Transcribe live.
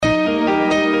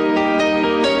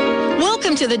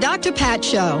to the Dr. Pat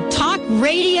Show. Talk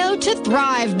radio to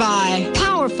thrive by.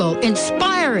 Powerful,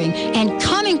 inspiring, and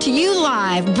coming to you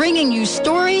live, bringing you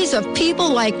stories of people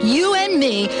like you and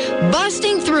me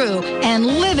busting through and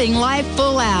living life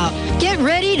full out. Get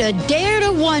ready to dare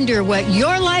to wonder what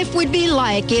your life would be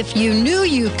like if you knew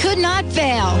you could not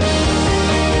fail.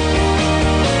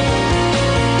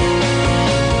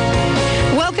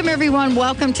 Welcome, everyone.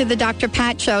 Welcome to the Dr.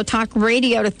 Pat Show, talk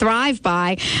radio to thrive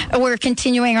by. We're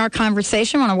continuing our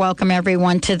conversation. I want to welcome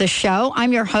everyone to the show.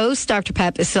 I'm your host, Dr.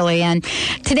 Pat Baccili, and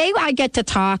today I get to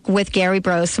talk with Gary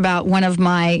Brose about one of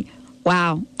my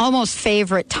almost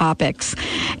favorite topics.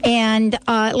 And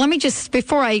let me just,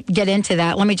 before I get into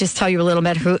that, let me just tell you a little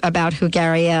bit about who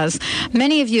Gary is.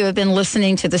 Many of you have been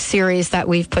listening to the series that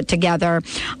we've put together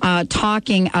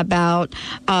talking about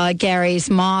Gary's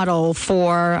model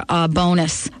for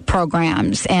bonus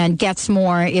programs. And Gets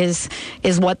More is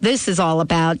what this is all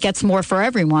about. Gets More for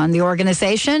everyone, the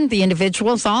organization, the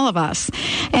individuals, all of us.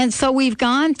 And so we've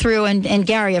gone through, and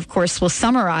Gary, of course, will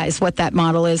summarize what that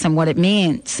model is and what it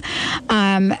means.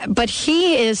 But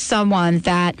he is someone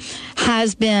that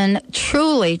has been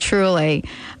truly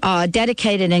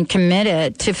dedicated and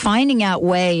committed to finding out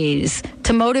ways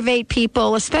to motivate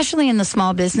people, especially in the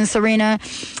small business arena,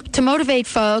 to motivate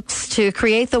folks to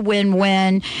create the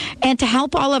win-win and to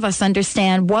help all of us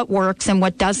understand what works and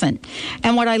what doesn't.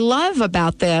 And what I love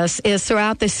about this is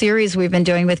throughout the series we've been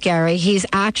doing with Gary, he's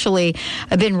actually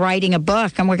been writing a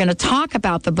book, and we're going to talk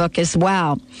about the book as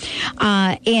well.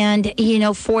 And, you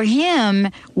know, for him,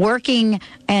 working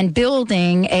and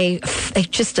building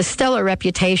just a stellar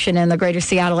reputation in the greater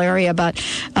Seattle area, but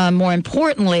more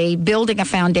importantly, building a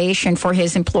foundation for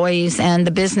his employees and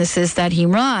the businesses that he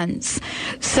runs,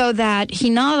 so that he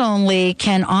not only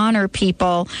can honor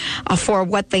people for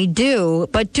what they do,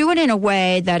 but do it in a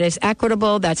way that is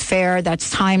equitable, that's fair, that's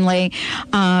timely,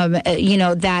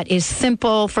 that is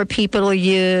simple for people to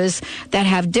use, that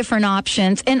have different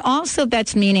options, and also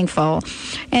that's meaningful.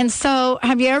 And so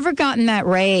have you ever gotten that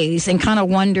raise and kind of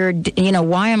wondered,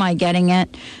 why am I getting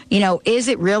it? Is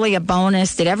it really a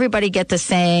bonus? Did everybody get the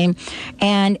same?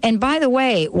 And by the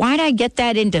way, why did I get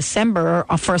that in December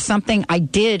for something I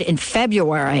did in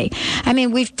February? I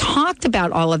mean, we've talked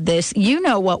about all of this. You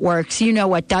know what works, you know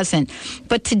what doesn't.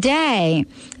 But today,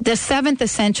 the seventh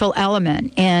essential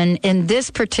element in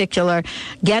this particular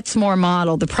Gets More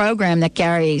model, the program that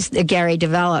Gary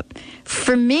developed,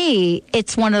 for me,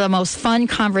 it's one of the most fun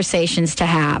conversations to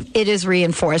have. It is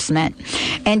reinforcement.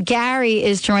 And Gary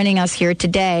is joining us here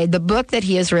today. The book that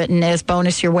he has written is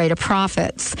Bonus Your Way to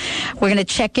Profits. We're going to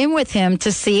check in with him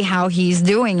to see how he's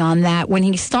doing on that. When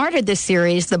he started this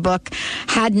series, the book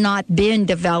had not been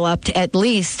developed, at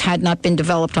least had not been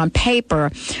developed on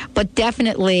paper, but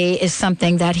definitely is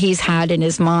something that he's had in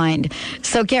his mind.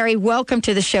 So, Gary, welcome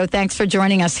to the show. Thanks for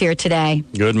joining us here today.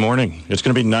 Good morning. It's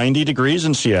going to be 90 degrees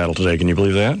in Seattle today. Can you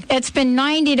believe that? It's been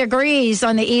 90 degrees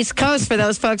on the East Coast for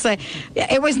those folks.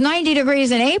 It was 90 degrees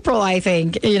in April, I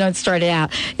think, it started out.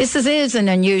 This is an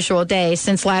unusual day.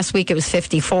 Since last week, it was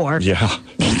 54. Yeah.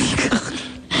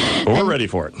 But we're ready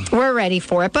for it. We're ready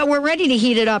for it. But we're ready to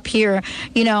heat it up here,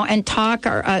 and talk.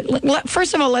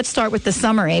 First of all, let's start with the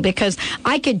summary, because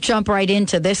I could jump right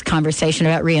into this conversation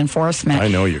about reinforcement. I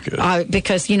know you could.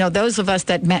 Because, those of us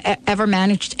that ever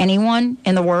managed anyone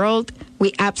in the world,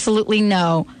 we absolutely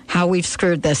know how we've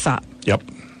screwed this up. Yep.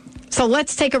 So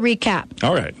let's take a recap.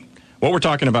 All right. What we're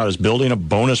talking about is building a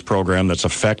bonus program that's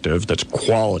effective, that's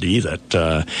quality,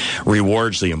 that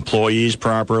rewards the employees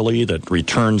properly, that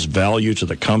returns value to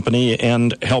the company,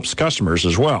 and helps customers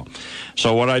as well.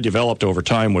 So what I developed over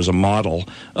time was a model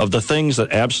of the things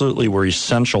that absolutely were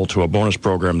essential to a bonus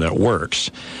program that works.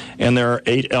 And there are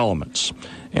 8 elements.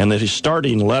 And the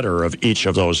starting letter of each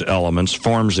of those elements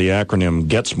forms the acronym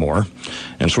Gets More.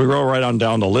 And so we roll right on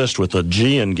down the list with the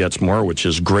G in Gets More, which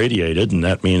is gradated, and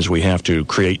that means we have to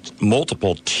create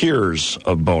multiple tiers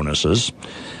of bonuses.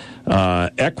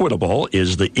 Equitable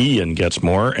is the E in Gets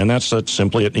More, and that's that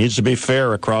simply it needs to be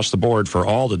fair across the board for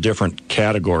all the different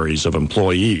categories of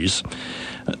employees.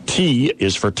 T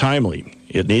is for timely.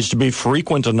 It needs to be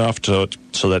frequent enough so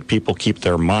that people keep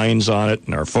their minds on it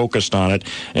and are focused on it.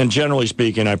 And generally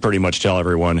speaking, I pretty much tell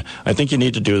everyone, I think you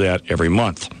need to do that every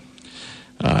month.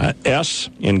 S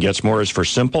in Gets More is for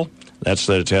simple. That's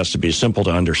that it has to be simple to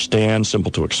understand,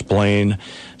 simple to explain,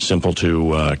 simple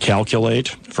to calculate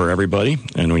for everybody,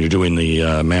 and when you're doing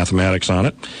the mathematics on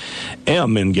it.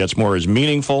 M in Gets More is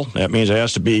meaningful. That means it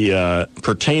has to be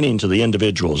pertaining to the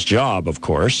individual's job, of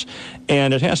course,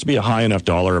 and it has to be a high enough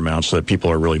dollar amount so that people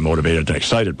are really motivated and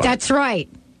excited by it. That's right.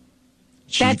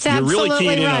 That's You're absolutely really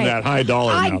keying in right. on that high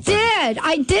dollar amount.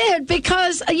 I did,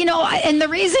 because, and the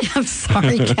reason, I'm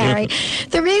sorry, Gary,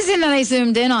 the reason that I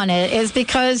zoomed in on it is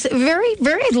because very,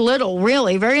 very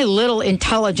little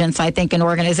intelligence, I think, in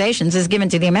organizations is given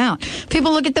to the amount.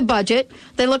 People look at the budget,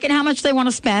 they look at how much they want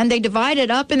to spend, they divide it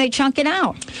up, and they chunk it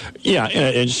out. Yeah,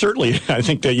 and certainly, I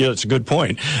think that's a good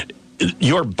point.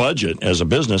 Your budget as a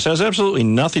business has absolutely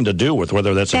nothing to do with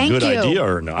whether that's a good idea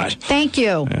or not. Thank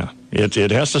you. Yeah.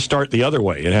 It has to start the other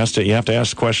way. You have to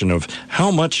ask the question of how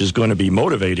much is going to be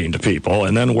motivating to people,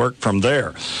 and then work from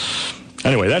there.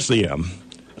 Anyway, that's the M.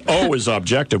 O is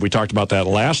objective. We talked about that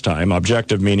last time.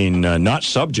 Objective meaning not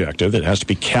subjective. It has to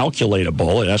be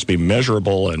calculatable. It has to be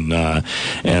measurable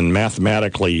and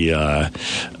mathematically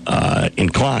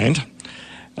inclined.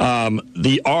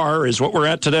 The R is what we're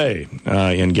at today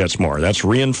in Gets More. That's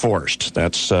reinforced.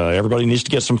 That's everybody needs to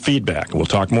get some feedback. We'll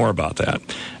talk more about that.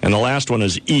 And the last one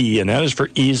is E, and that is for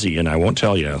easy, and I won't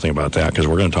tell you anything about that because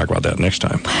we're going to talk about that next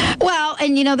time. Well,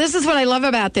 and this is what I love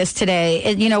about this today.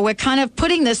 And, we're kind of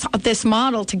putting this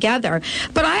model together.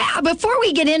 But before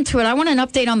we get into it, I want an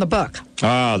update on the book.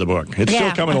 The book. It's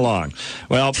still coming along.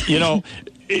 Well,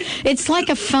 it's like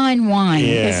a fine wine,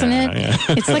 isn't it? Yeah.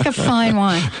 It's like a fine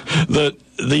wine.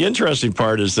 The interesting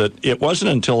part is that it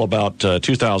wasn't until about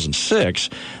 2006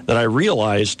 that I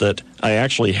realized that I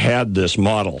actually had this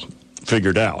model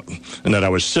figured out, and that I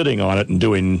was sitting on it and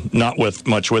doing not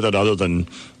much with it other than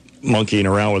monkeying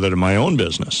around with it in my own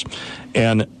business.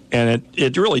 And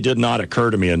it really did not occur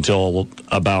to me until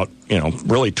about,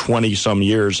 really 20-some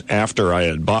years after I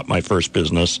had bought my first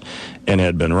business and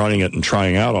had been running it and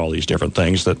trying out all these different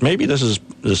things, that maybe this is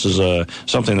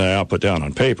something that I'll put down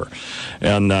on paper.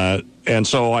 And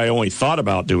so I only thought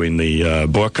about doing the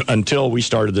book until we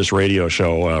started this radio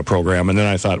show program. And then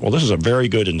I thought, well, this is a very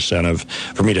good incentive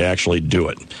for me to actually do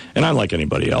it. And unlike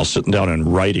anybody else, sitting down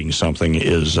and writing something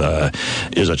is a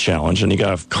challenge. And you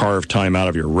got to carve time out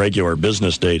of your regular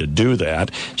business day to do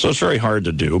that. So it's very hard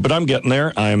to do. But I'm getting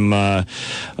there. I'm,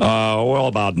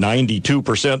 about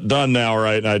 92% done now,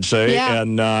 right, I'd say. Yeah.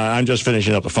 And I'm just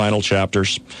finishing up the final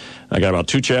chapters. I got about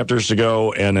 2 chapters to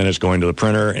go, and then it's going to the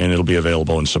printer, and it'll be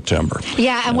available in September.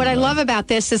 Yeah, and what I love about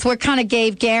this is we kind of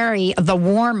gave Gary the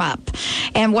warm-up.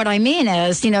 And what I mean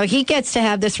is, he gets to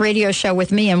have this radio show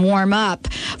with me and warm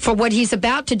up for what he's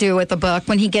about to do with the book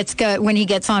when he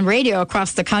gets on radio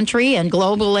across the country and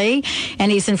globally,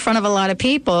 and he's in front of a lot of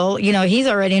people. He's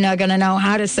already going to know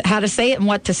how to say it and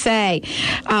what to say.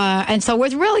 And so we're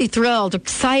really thrilled,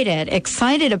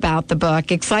 excited about the book,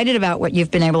 excited about what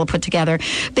you've been able to put together,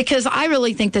 because I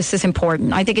really think this is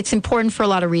important. I think it's important for a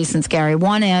lot of reasons, Gary.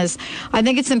 One is, I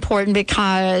think it's important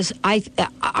because I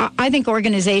think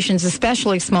organizations,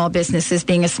 especially small businesses,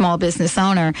 being a small business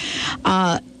owner,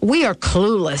 we are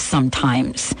clueless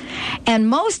sometimes. And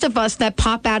most of us that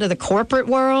pop out of the corporate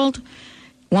world,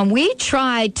 when we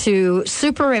try to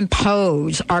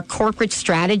superimpose our corporate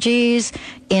strategies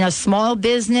in a small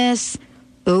business,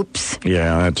 oops.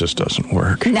 Yeah, that just doesn't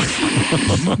work.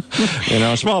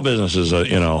 Small business is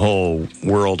a whole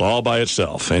world all by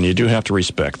itself, and you do have to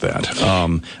respect that.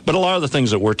 But a lot of the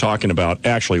things that we're talking about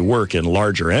actually work in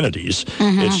larger entities.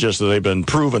 Mm-hmm. It's just that they've been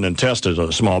proven and tested at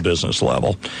a small business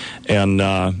level. And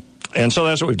so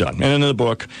that's what we've done. And in the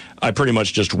book, I pretty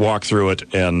much just walk through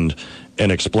it and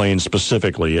explain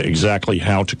specifically exactly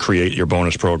how to create your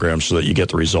bonus program so that you get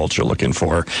the results you're looking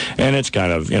for. And it's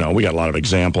kind of, we got a lot of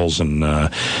examples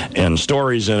and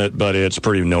stories in it, but it's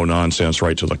pretty no-nonsense,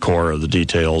 right to the core of the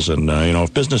details. And,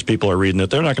 if business people are reading it,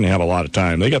 they're not going to have a lot of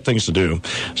time. They got things to do.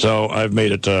 So I've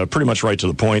made it pretty much right to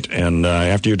the point. And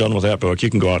after you're done with that book, you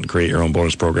can go out and create your own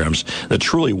bonus programs that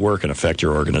truly work and affect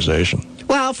your organization.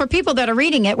 Well, for people that are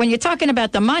reading it, when you're talking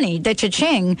about the money, the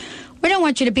cha-ching, we don't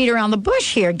want you to beat around the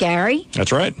bush here, Gary.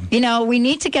 That's right. We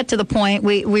need to get to the point.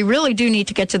 We really do need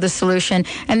to get to the solution,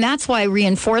 and that's why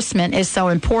reinforcement is so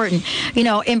important.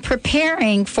 In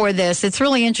preparing for this, it's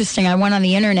really interesting. I went on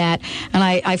the internet, and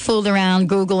I fooled around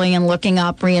Googling and looking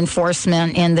up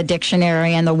reinforcement in the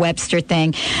dictionary and the Webster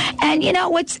thing. And,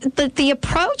 what's the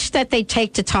approach that they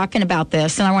take to talking about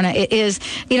this, and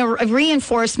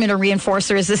reinforcement or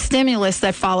reinforcer is a stimulus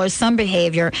that follows some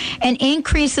behavior and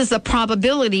increases the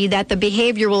probability that the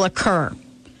behavior will occur.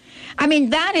 I mean,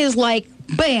 that is like,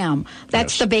 bam,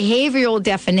 that's the behavioral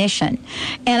definition.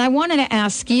 And I wanted to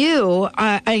ask you,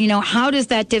 how does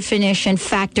that definition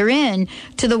factor in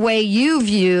to the way you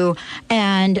view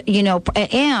and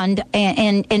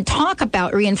talk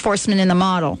about reinforcement in the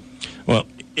model? Well,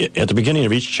 at the beginning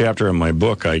of each chapter in my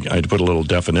book, I put a little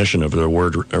definition of the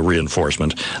word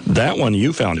reinforcement. That one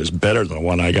you found is better than the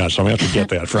one I got, so I'm going to have to get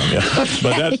that from you.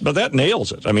 Okay. But that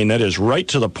nails it. I mean, that is right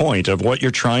to the point of what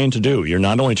you're trying to do. You're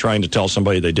not only trying to tell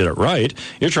somebody they did it right,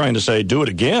 you're trying to say, do it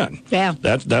again. Yeah.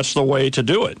 That's the way to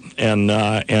do it. And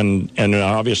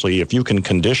obviously, if you can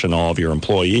condition all of your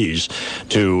employees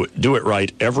to do it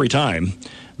right every time,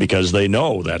 because they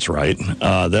know that's right,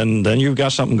 then you've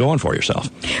got something going for yourself.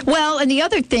 Well, and the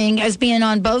other thing is being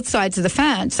on both sides of the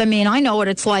fence. I mean, I know what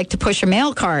it's like to push a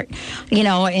mail cart,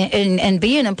 and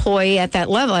be an employee at that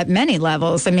level, at many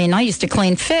levels. I mean, I used to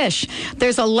clean fish.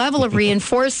 There's a level of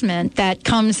reinforcement that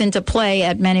comes into play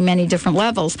at many, many different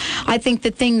levels. I think the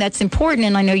thing that's important,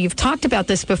 and I know you've talked about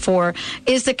this before,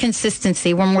 is the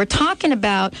consistency. When we're talking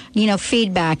about,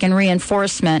 feedback and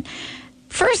reinforcement,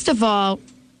 first of all,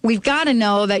 we've got to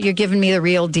know that you're giving me the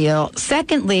real deal.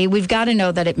 Secondly, we've got to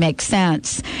know that it makes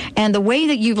sense. And the way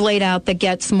that you've laid out the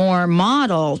Gets More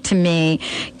model to me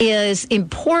is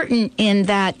important in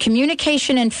that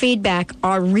communication and feedback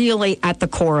are really at the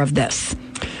core of this.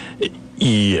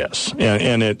 Yes.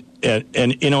 And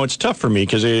it's tough for me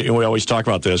because we always talk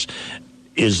about this.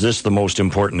 Is this the most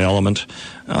important element?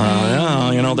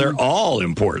 They're all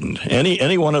important.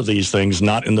 Any one of these things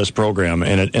not in this program,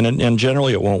 and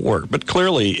generally it won't work. But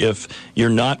clearly, if you're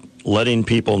not letting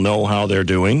people know how they're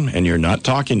doing, and you're not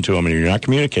talking to them, and you're not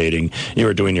communicating, you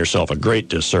are doing yourself a great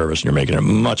disservice, and you're making it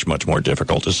much, much more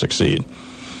difficult to succeed.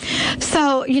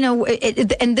 So,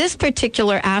 in this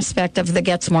particular aspect of the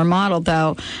Gets More model,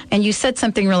 though, and you said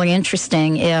something really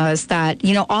interesting, is that,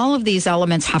 all of these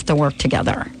elements have to work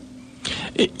together.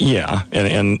 Yeah,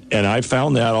 and I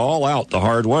found that all out the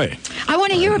hard way. I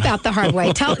want to hear about the hard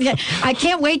way. I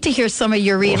can't wait to hear some of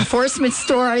your reinforcement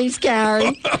stories,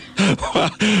 Gary.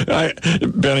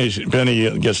 Benny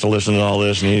gets to listen to all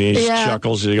this, and he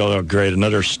chuckles. He goes, "Oh, great,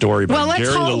 another story about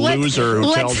Gary the loser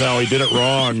who tells how he did it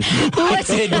wrong." I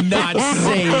did not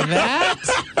say that.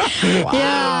 Wow.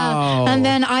 Yeah, and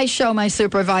then I show my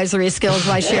supervisory skills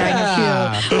by sharing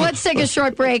a few. Let's take a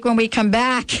short break. When we come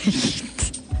back,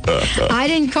 I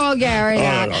didn't call Gary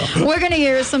out. We're going to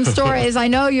hear some stories. I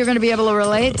know you're going to be able to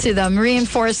relate to them.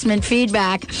 Reinforcement,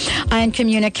 feedback, and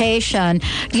communication.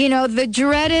 The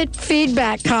dreaded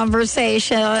feedback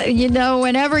conversation.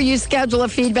 Whenever you schedule a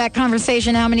feedback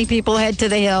conversation, how many people head to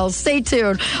the hills? Stay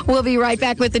tuned. We'll be right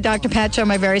back with the Dr. Pat Show.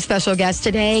 My very special guest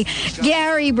today,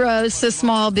 Gary Brose, the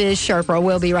Small Biz Sherpa.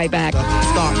 We'll be right back.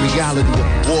 Stark reality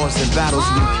of wars and battles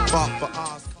we fought for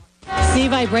us. See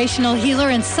vibrational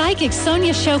healer and psychic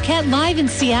Sonia Choquette live in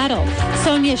Seattle.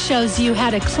 Sonia shows you how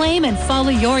to claim and follow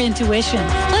your intuition.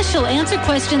 Plus, she'll answer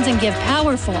questions and give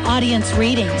powerful audience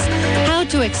readings. How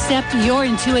to accept your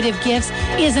intuitive gifts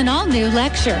is an all-new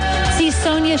lecture. See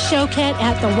Sonia Choquette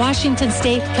at the Washington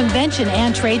State Convention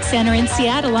and Trade Center in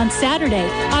Seattle on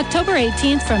Saturday, October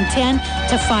 18th from 10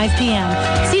 to 5 p.m.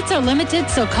 Seats are limited,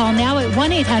 so call now at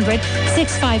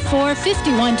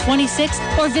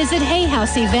 1-800-654-5126 or visit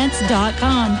hayhouseevents.com.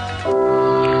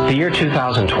 The year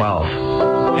 2012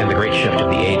 and the great shift of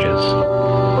the ages.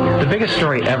 The biggest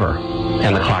story ever,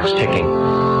 and the clock's ticking.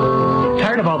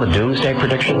 Tired of all the doomsday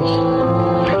predictions?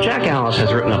 Jack Alice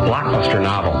has written a blockbuster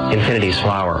novel, Infinity's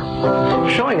Flower,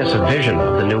 showing us a vision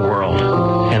of the new world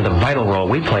and the vital role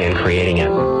we play in creating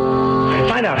it.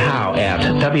 Find out how at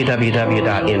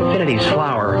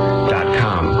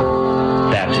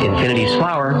www.infinitiesflower.com. That's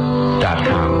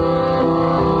infinitiesflower.com.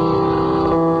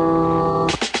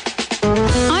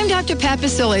 Dr. Pat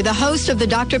Baccili, the host of the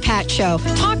Dr. Pat Show,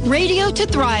 talk radio to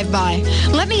thrive by.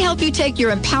 Let me help you take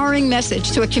your empowering message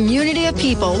to a community of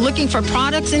people looking for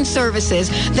products and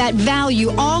services that value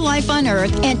all life on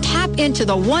earth and tap into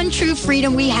the one true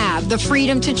freedom we have, the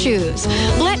freedom to choose.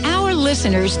 Let our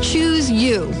listeners choose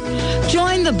you.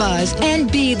 Join the buzz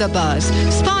and be the buzz.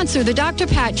 Sponsor the Dr.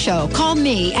 Pat Show. Call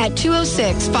me at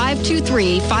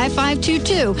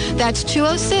 206-523-5522. That's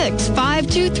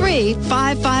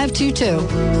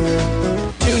 206-523-5522.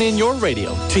 Tune in your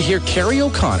radio to hear Carrie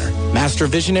O'Connor, master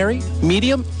visionary,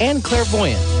 medium, and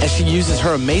clairvoyant, as she uses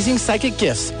her amazing psychic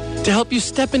gifts to help you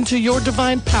step into your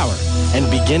divine power and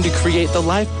begin to create the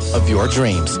life of your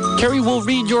dreams. Carrie will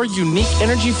read your unique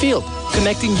energy field,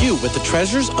 connecting you with the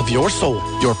treasures of your soul,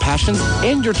 your passions,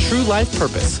 and your true life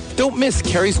purpose. Don't miss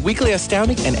Carrie's weekly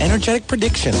astounding and energetic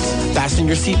predictions. Fasten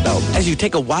your seatbelt as you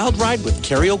take a wild ride with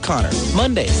Carrie O'Connor.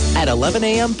 Mondays at 11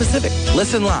 a.m. Pacific.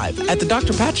 Listen live at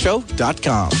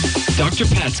thedrpatshow.com. Dr.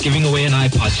 Pat's giving away an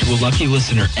iPod to a lucky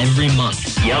listener every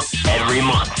month. Yep, every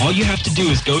month. All you have to do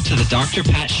is go to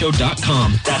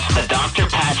thedrpatshow.com. That's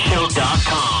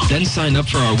thedrpatshow.com. Then sign up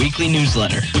for our weekly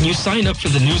newsletter. When you sign up for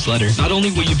the newsletter, not only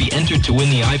will you be entered to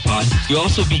win the iPod, you'll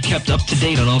also be kept up to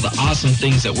date on all the awesome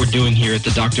things that we're doing here at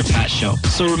the Dr. Pat Show.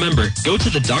 So remember, go to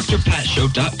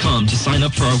thedrpatshow.com to sign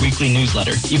up for our weekly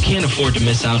newsletter. You can't afford to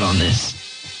miss out on this.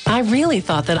 I really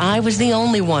thought that I was the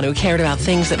only one who cared about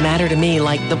things that matter to me,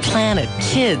 like the planet,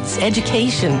 kids,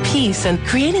 education, peace, and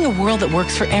creating a world that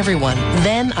works for everyone.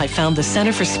 Then I found the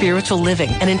Center for Spiritual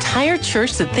Living, an entire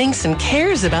church that thinks and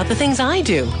cares about the things I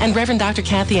do. And Reverend Dr.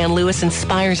 Kathy Ann Lewis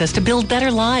inspires us to build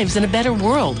better lives and a better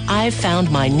world. I've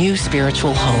found my new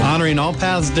spiritual home. Honoring all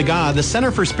paths to God, the Center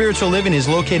for Spiritual Living is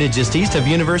located just east of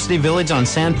University Village on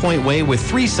Sandpoint Way with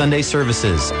 3 Sunday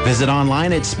services. Visit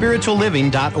online at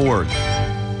spiritualliving.org.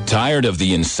 Tired of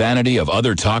the insanity of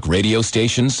other talk radio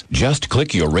stations? Just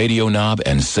click your radio knob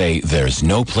and say, there's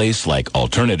no place like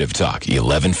Alternative Talk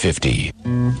 1150.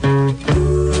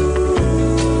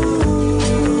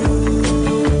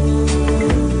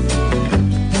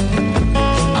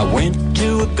 I went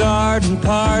to a garden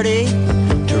party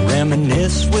to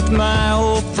reminisce with my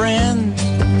old friends.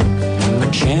 A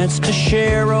chance to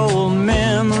share old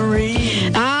memories.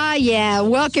 Yeah,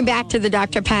 welcome back to the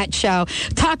Dr. Pat Show.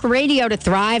 Talk radio to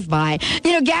thrive by.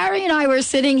 You know, Gary and I were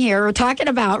sitting here, we're talking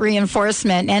about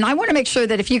reinforcement, and I want to make sure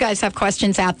that if you guys have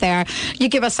questions out there, you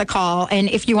give us a call, and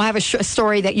if you have a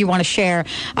story that you want to share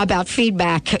about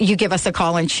feedback, you give us a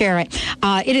call and share it.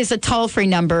 It is a toll-free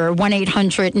number,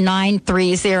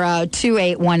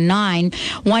 1-800-930-2819,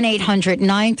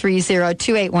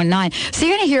 1-800-930-2819. So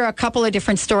you're going to hear a couple of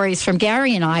different stories from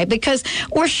Gary and I, because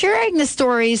we're sharing the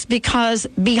stories because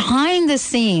behind the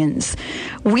scenes,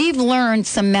 we've learned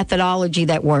some methodology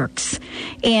that works,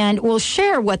 and we'll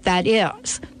share what that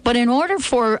is. But in order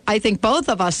for, I think, both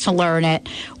of us to learn it,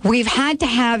 we've had to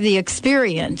have the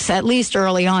experience, at least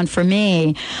early on for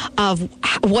me, of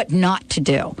what not to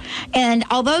do. And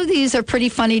although these are pretty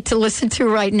funny to listen to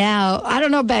right now, I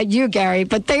don't know about you, Gary,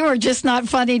 but they were just not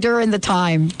funny during the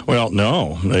time. Well,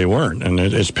 no, they weren't. And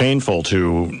it's painful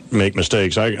to make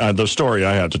mistakes. The story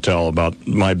I had to tell about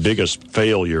my biggest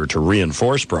failure to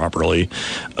reinforce properly,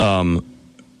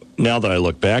 now that I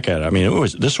look back at it, I mean,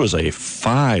 this was a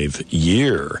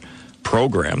 5-year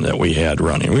program that we had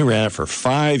running. We ran it for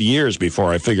 5 years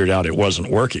before I figured out it wasn't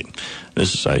working.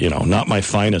 This is, not my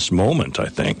finest moment, I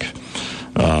think.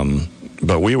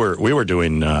 But we were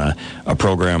doing a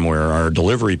program where our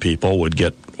delivery people would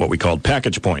get what we called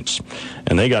package points,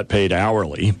 and they got paid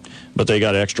hourly, but they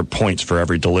got extra points for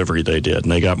every delivery they did,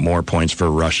 and they got more points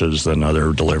for rushes than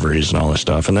other deliveries and all this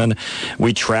stuff. And then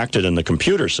we tracked it in the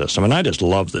computer system, and I just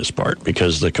love this part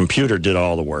because the computer did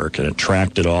all the work, and it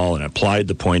tracked it all and applied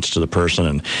the points to the person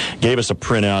and gave us a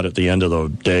printout at the end of the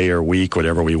day or week,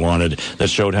 whatever we wanted, that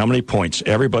showed how many points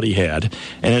everybody had,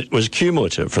 and it was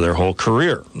cumulative for their whole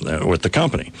career with the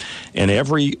company. And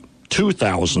every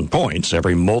 2,000 points,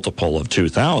 every multiple of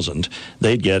 2,000,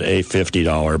 they'd get a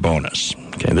 $50 bonus.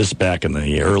 Okay, this is back in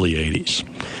the early 80s.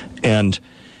 And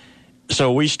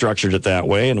so we structured it that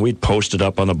way, and we'd post it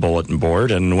up on the bulletin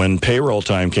board, and when payroll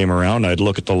time came around, I'd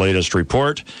look at the latest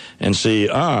report and see,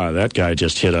 that guy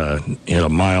just hit a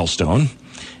milestone,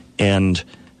 and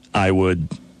I would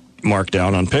mark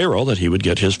down on payroll that he would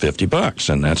get his $50,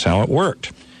 and that's how it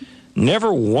worked.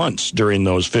 Never once during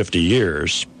those 50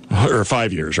 years, or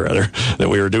 5 years rather, that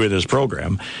we were doing this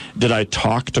program, did I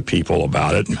talk to people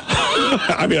about it.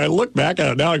 I mean, I look back at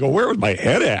it now, I go, where was my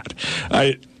head at?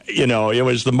 It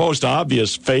was the most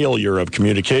obvious failure of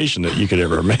communication that you could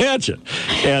ever imagine.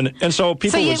 And so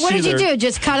people would see what did you do?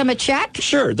 Just cut them a check?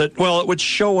 Sure. It would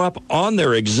show up on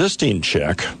their existing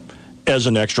check as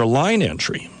an extra line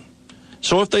entry.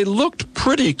 So if they looked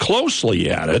pretty closely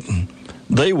at it,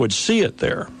 they would see it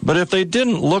there. But if they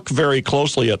didn't look very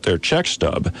closely at their check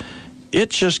stub, it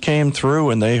just came through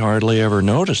and they hardly ever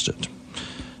noticed it.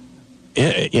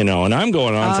 And I'm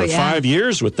going on for 5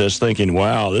 years with this thinking,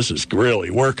 wow, this is really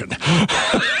working.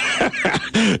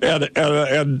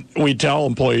 and we tell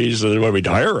employees that when we'd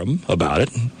hire them about it,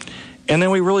 and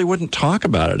then we really wouldn't talk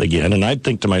about it again. And I'd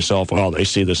think to myself, well, they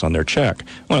see this on their check.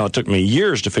 Well, it took me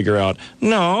years to figure out,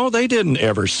 no, they didn't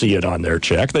ever see it on their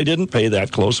check. They didn't pay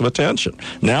that close of attention.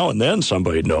 Now and then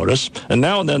somebody'd notice, and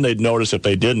now and then they'd notice if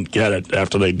they didn't get it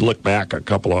after they'd look back a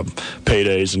couple of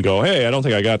paydays and go, hey, I don't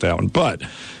think I got that one. But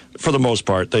for the most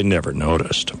part, they never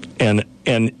noticed. And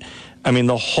I mean,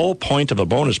 the whole point of a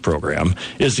bonus program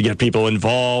is to get people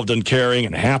involved and caring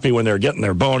and happy when they're getting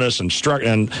their bonus and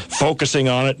focusing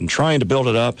on it and trying to build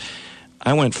it up.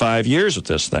 I went 5 years with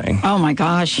this thing. Oh, my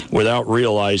gosh. Without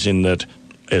realizing that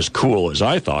as cool as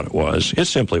I thought it was, it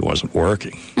simply wasn't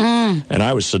working. And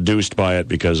I was seduced by it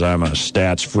because I'm a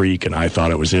stats freak, and I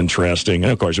thought it was interesting.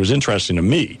 And, of course, it was interesting to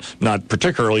me, not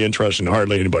particularly interesting to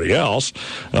hardly anybody else,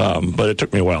 but it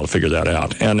took me a while to figure that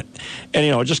out. And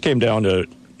it just came down to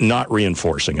not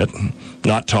reinforcing it,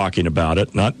 not talking about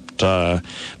it, not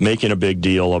making a big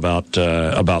deal about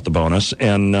the bonus,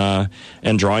 and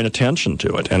drawing attention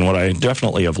to it. And what I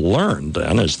definitely have learned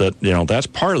then is that that's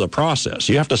part of the process.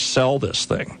 You have to sell this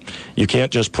thing. You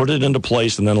can't just put it into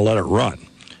place and then let it run.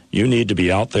 You need to be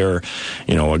out there,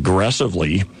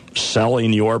 aggressively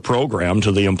selling your program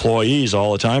to the employees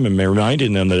all the time and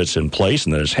reminding them that it's in place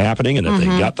and that it's happening and that they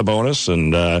got the bonus,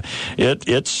 and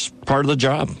it's part of the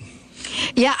job.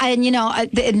 Yeah,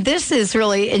 and this is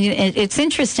really, it's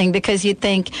interesting because you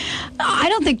think, I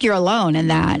don't think you're alone in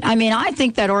that. I mean, I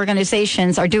think that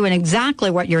organizations are doing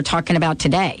exactly what you're talking about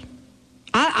today.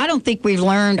 I don't think we've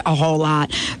learned a whole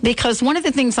lot, because one of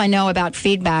the things I know about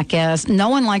feedback is no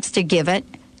one likes to give it.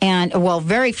 And,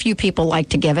 very few people like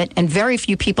to give it, and very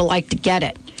few people like to get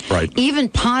it. Right. Even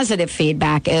positive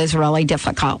feedback is really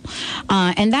difficult.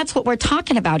 And that's what we're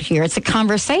talking about here. It's a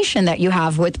conversation that you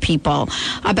have with people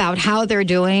about how they're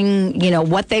doing,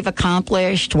 what they've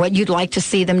accomplished, what you'd like to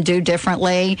see them do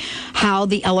differently, how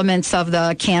the elements of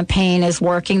the campaign is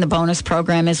working, the bonus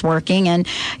program is working. And,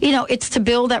 it's to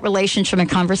build that relationship and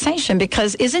conversation,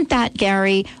 because isn't that,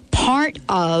 Gary, part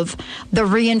of the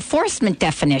reinforcement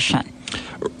definition?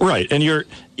 Right. And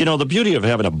the beauty of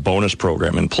having a bonus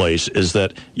program in place is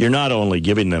that you're not only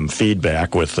giving them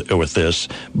feedback with this,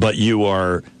 but you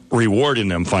are rewarding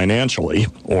them financially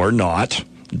or not,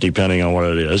 depending on what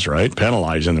it is, right?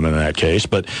 Penalizing them in that case.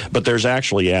 But there's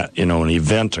actually an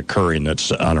event occurring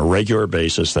that's on a regular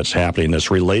basis that's happening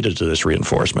that's related to this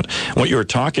reinforcement. What you're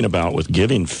talking about with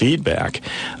giving feedback,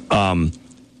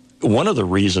 one of the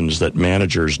reasons that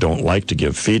managers don't like to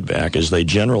give feedback is they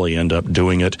generally end up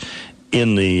doing it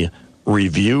in the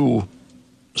review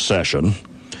session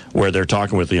where they're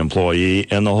talking with the employee,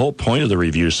 and the whole point of the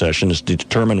review session is to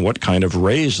determine what kind of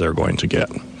raise they're going to get.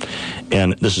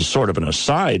 And this is sort of an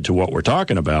aside to what we're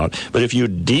talking about, but if you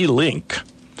de-link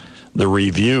the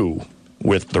review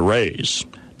with the raise,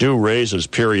 do raises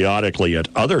periodically at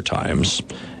other times,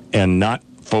 and not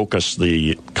focus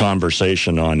the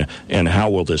conversation on, and how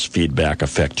will this feedback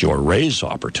affect your raise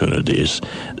opportunities,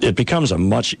 it becomes a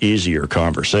much easier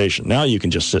conversation. Now you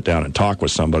can just sit down and talk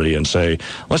with somebody and say,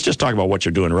 let's just talk about what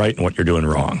you're doing right and what you're doing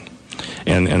wrong.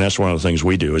 And that's one of the things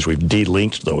we do, is we've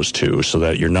de-linked those two so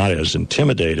that you're not as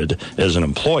intimidated as an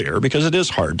employer, because it is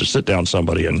hard to sit down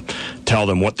somebody and tell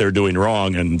them what they're doing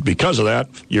wrong, and because of that,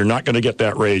 you're not going to get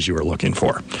that raise you were looking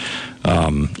for.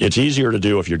 It's easier to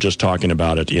do if you're just talking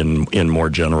about it in more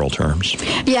general terms.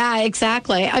 Yeah,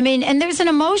 exactly. I mean, and there's an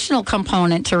emotional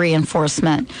component to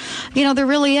reinforcement. There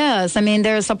really is. I mean,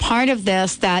 there's a part of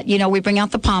this that, we bring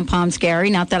out the pom-poms, Gary,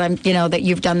 not that I'm, that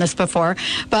you've done this before,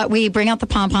 but we bring out the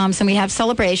pom-poms and we have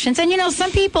celebrations. And,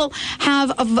 some people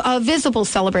have visible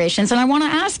celebrations, and I want to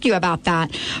ask you about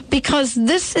that, because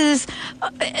this is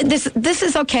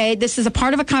okay. This is a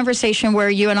part of a conversation where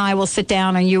you and I will sit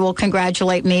down and you will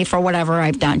congratulate me for whatever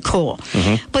I've done. Cool.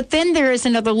 Mm-hmm. But then there is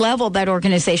another level that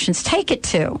organizations take it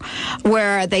to,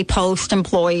 where they post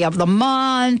Employee of the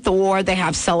Month, or they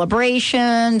have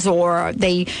celebrations, or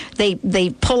they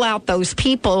pull out those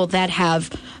people that have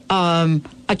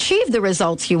achieved the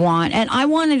results you want. And I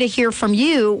wanted to hear from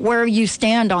you where you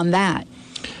stand on that.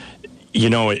 And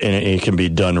it can be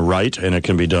done right and it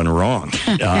can be done wrong.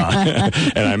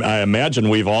 And I imagine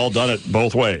we've all done it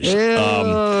both ways.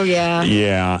 Oh, yeah.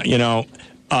 Yeah.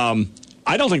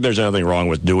 I don't think there's anything wrong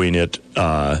with doing it.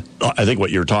 I think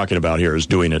what you're talking about here is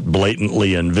doing it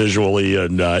blatantly and visually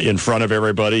and in front of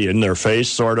everybody, in their face,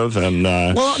 sort of. And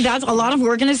that's a lot of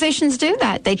organizations do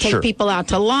that. They take people out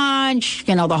to lunch,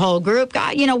 the whole group,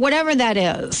 whatever that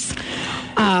is.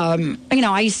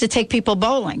 I used to take people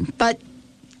bowling, but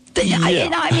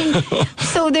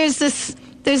so there's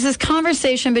this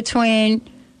conversation between,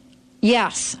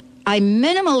 yes, I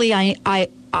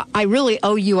really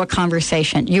owe you a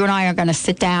conversation. You and I are going to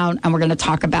sit down and we're going to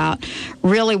talk about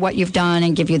really what you've done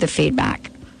and give you the feedback.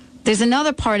 There's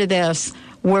another part of this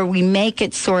where we make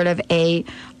it sort of a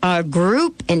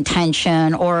group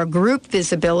intention or a group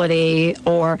visibility,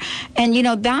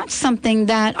 and that's something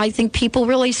that I think people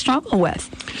really struggle with.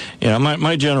 Yeah,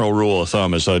 my general rule of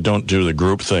thumb is I don't do the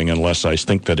group thing unless I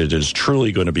think that it is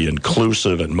truly going to be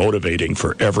inclusive and motivating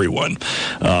for everyone.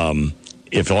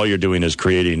 if all you're doing is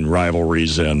creating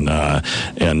rivalries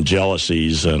and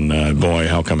jealousies, and boy,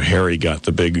 how come Harry got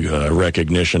the big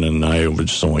recognition and I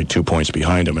was only 2 points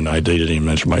behind him, and they didn't even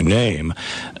mention my name,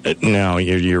 now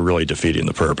you're really defeating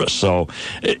the purpose. So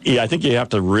I think you have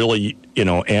to really,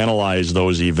 analyze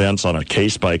those events on a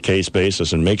case-by-case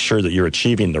basis and make sure that you're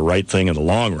achieving the right thing in the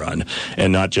long run,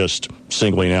 and not just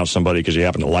singling out somebody because you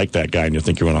happen to like that guy and you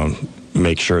think you want to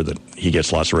make sure that he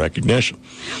gets lots of recognition.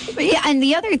 Yeah, and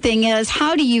the other thing is,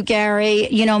 how do you, Gary,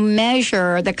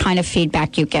 measure the kind of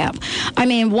feedback you give? I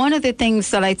mean, one of the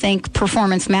things that I think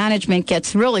performance management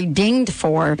gets really dinged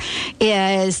for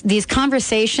is these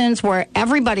conversations where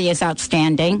everybody is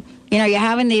outstanding. You're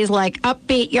having these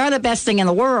upbeat, you're the best thing in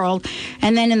the world,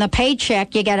 and then in the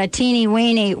paycheck you get a teeny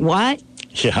weeny, what?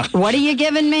 Yeah. What are you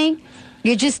giving me?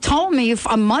 You just told me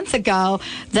a month ago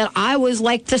that I was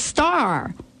like the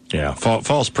star. Yeah,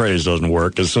 false praise doesn't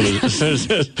work. As soon as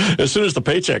the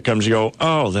paycheck comes, you go,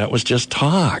 "Oh, that was just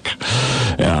talk."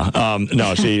 Yeah.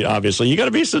 No, see, obviously, you got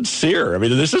to be sincere. I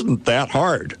mean, this isn't that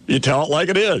hard. You tell it like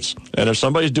it is. And if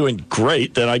somebody's doing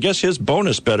great, then I guess his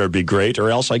bonus better be great, or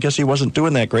else I guess he wasn't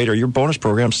doing that great, or your bonus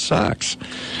program sucks.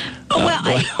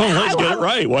 Let's get it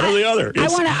right. One or the other.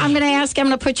 I'm going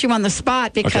to put you on the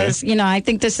spot because, okay. I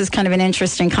think this is kind of an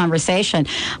interesting conversation.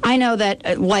 I know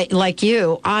that, like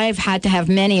you, I've had to have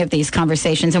many of these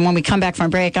conversations. And when we come back from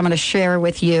break, I'm going to share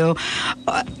with you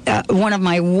one of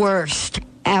my worst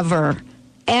ever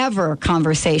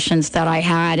conversations that I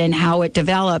had and how it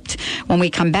developed when we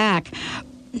come back.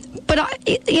 But,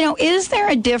 is there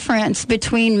a difference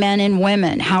between men and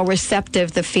women, how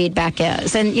receptive the feedback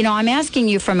is? And, I'm asking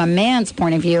you from a man's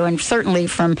point of view, and certainly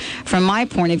from my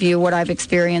point of view, what I've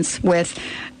experienced with,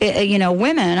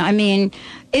 women. I mean,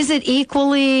 is it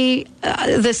equally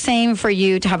the same for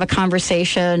you to have a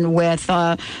conversation with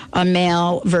a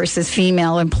male versus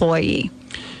female employee?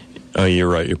 You're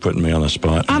right. You're putting me on the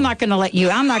spot. I'm not going to ask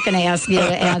you to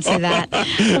answer that.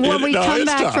 When we come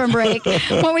back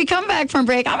from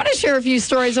break, I'm going to share a few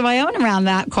stories of my own around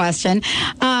that question,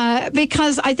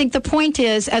 because I think the point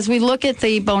is, as we look at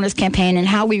the bonus campaign and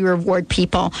how we reward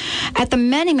people, at the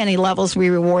many, many levels we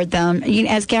reward them,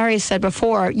 as Gary said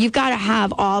before, you've got to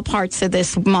have all parts of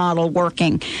this model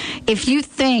working. If you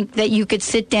think that you could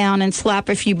sit down and slap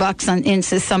a few bucks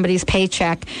into somebody's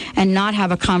paycheck and not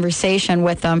have a conversation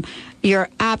with them, you're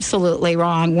absolutely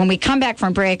wrong. When we come back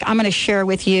from break, I'm going to share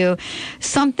with you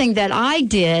something that I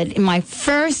did in my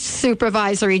first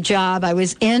supervisory job. I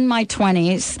was in my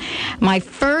 20s, my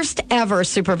first ever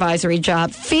supervisory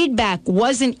job. Feedback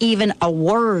wasn't even a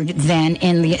word then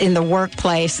in the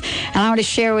workplace. And I want to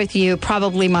share with you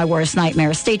probably my worst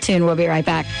nightmare. Stay tuned. We'll be right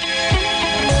back.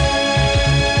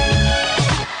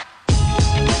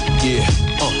 Yeah.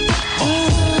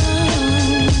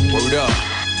 Word up.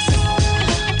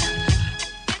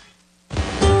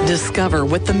 Discover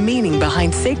what the meaning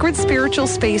behind sacred spiritual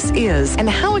space is and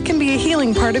how it can be a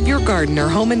healing part of your garden or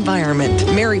home environment.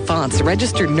 Mary Fonts,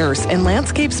 registered nurse and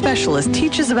landscape specialist,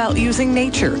 teaches about using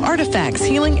nature, artifacts,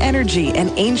 healing energy,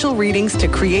 and angel readings to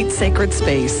create sacred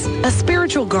space. A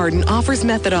Spiritual Garden offers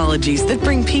methodologies that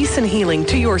bring peace and healing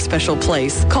to your special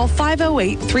place. Call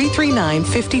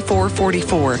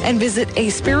 508-339-5444 and visit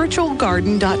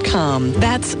aspiritualgarden.com.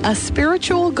 That's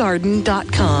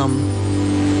aspiritualgarden.com.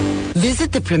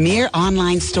 Visit the premier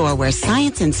online store where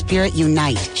science and spirit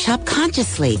unite. Shop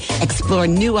consciously, explore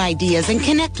new ideas, and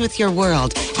connect with your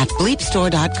world at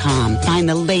bleepstore.com. Find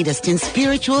the latest in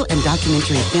spiritual and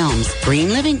documentary films, green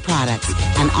living products,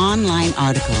 and online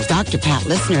articles. Dr. Pat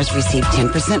listeners receive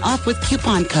 10% off with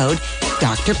coupon code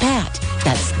Dr. Pat.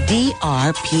 That's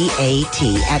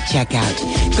DRPAT at checkout.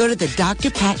 Go to the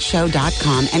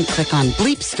drpatshow.com and click on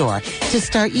Bleep Store to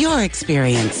start your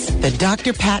experience. The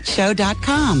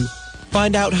drpatshow.com.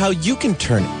 Find out how you can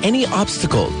turn any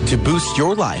obstacle to boost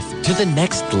your life to the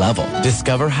next level.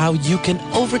 Discover how you can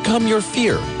overcome your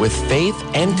fear with faith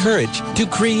and courage to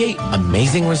create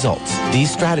amazing results.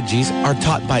 These strategies are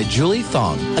taught by Julie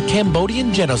Thong, a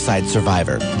Cambodian genocide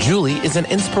survivor. Julie is an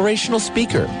inspirational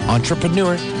speaker,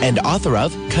 entrepreneur, and author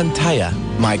of Kantaya,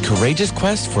 My Courageous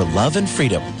Quest for Love and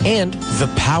Freedom, and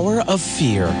The Power of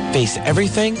Fear. Face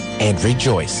everything and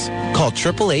rejoice. Call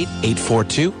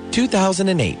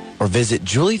 888-842-2008 or visit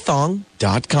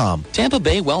juliethong.com. Tampa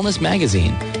Bay Wellness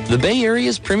Magazine, the Bay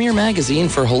Area's premier magazine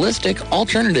for holistic,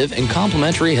 alternative, and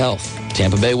complementary health.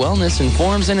 Tampa Bay Wellness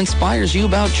informs and inspires you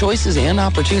about choices and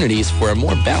opportunities for a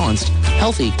more balanced,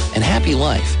 healthy, and happy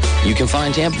life. You can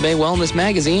find Tampa Bay Wellness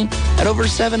Magazine at over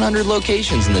 700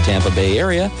 locations in the Tampa Bay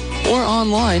area or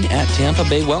online at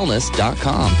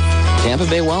tampabaywellness.com. Tampa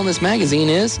Bay Wellness Magazine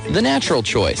is the natural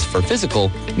choice for physical,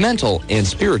 mental, and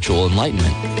spiritual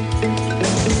enlightenment.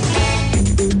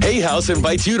 House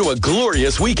invites you to a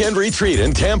glorious weekend retreat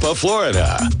in Tampa,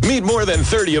 Florida. Meet more than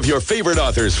 30 of your favorite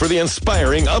authors for the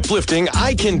inspiring, uplifting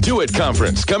I Can Do It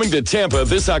conference coming to Tampa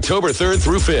this October 3rd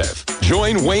through 5th.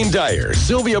 Join Wayne Dyer,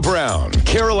 Sylvia Brown,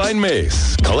 Caroline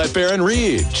Mace, Colette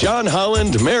Barron-Reed, John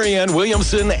Holland, Marianne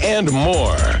Williamson, and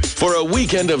more for a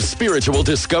weekend of spiritual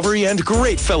discovery and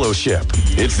great fellowship.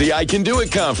 It's the I Can Do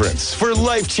It conference for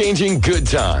life-changing good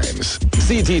times.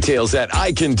 See details at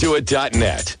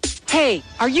icandoit.net. Hey,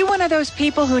 are you one of those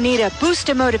people who need a boost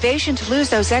of motivation to lose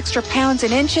those extra pounds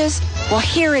and inches? Well,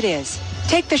 here it is.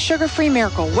 Take the Sugar-Free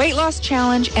Miracle Weight Loss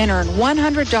Challenge and earn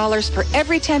 $100 for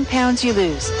every 10 pounds you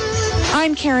lose.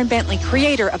 I'm Karen Bentley,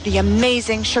 creator of the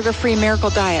amazing Sugar-Free Miracle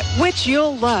Diet, which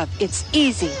you'll love. It's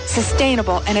easy,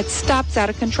 sustainable, and it stops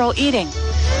out-of-control eating.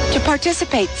 To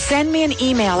participate, send me an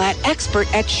email at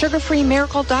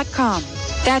expert@sugarfreemiracle.com.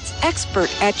 That's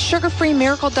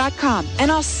expert@sugarfreemiracle.com,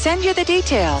 and I'll send you the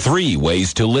details. 3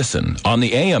 ways to listen. On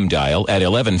the AM dial at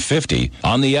 1150,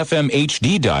 on the FM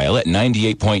HD dial at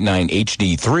 98.9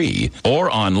 HD3,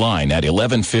 or online at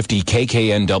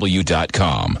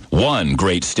 1150kknw.com. One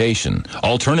great station.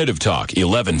 Alternative Talk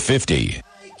 1150.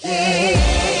 Big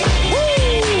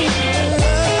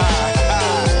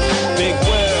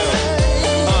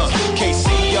Will,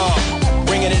 KC, y'all,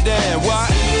 bringing it down. What?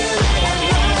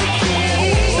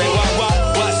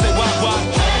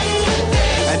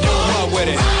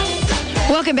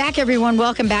 Welcome back, everyone.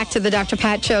 Welcome back to the Dr.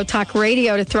 Pat Show, Talk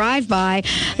Radio to Thrive By.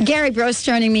 Gary Brose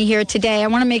joining me here today. I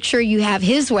want to make sure you have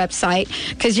his website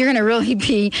because you're going to really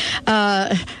be,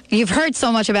 you've heard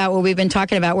so much about what we've been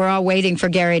talking about. We're all waiting for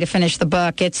Gary to finish the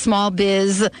book. It's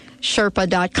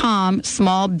smallbizsherpa.com,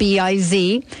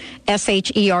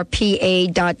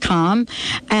 smallbizsherpa.com.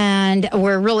 And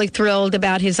we're really thrilled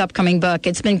about his upcoming book.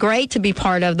 It's been great to be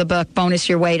part of the book, Bonus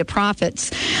Your Way to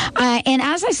Profits. And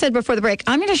as I said before the break,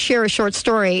 I'm going to share a short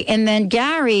story, and then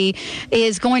Gary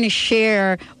is going to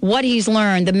share what he's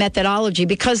learned, the methodology,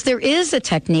 because there is a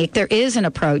technique, there is an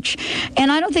approach,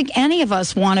 and I don't think any of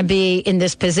us want to be in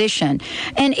this position.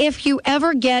 And if you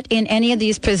ever get in any of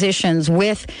these positions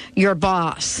with your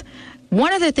boss,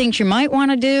 one of the things you might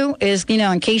want to do is, you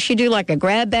know, in case you do like a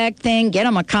grab bag thing, get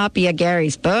them a copy of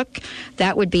Gary's book.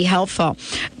 That would be helpful.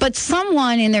 But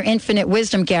someone in their infinite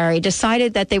wisdom, Gary,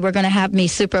 decided that they were going to have me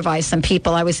supervise some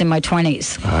people. I was in my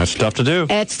 20s. That's tough to do.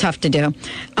 It's tough to do.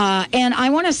 And I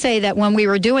want to say that when we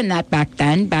were doing that back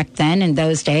then in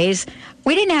those days,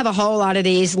 we didn't have a whole lot of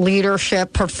these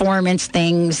leadership performance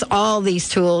things, all these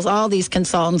tools, all these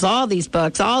consultants, all these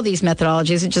books, all these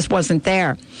methodologies. It just wasn't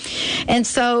there. And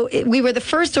so we were the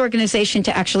first organization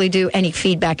to actually do any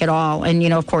feedback at all. And, you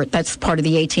know, of course, that's part of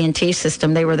the AT&T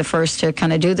system. They were the first to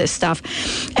kind of do this stuff.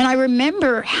 And I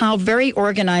remember how very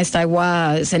organized I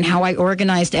was and how I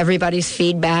organized everybody's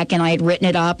feedback. And I had written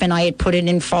it up and I had put it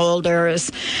in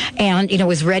folders and, you know,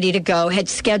 was ready to go, had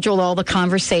scheduled all the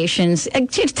conversations.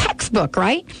 Textbook.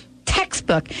 Right?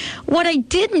 Textbook. What I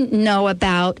didn't know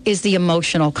about is the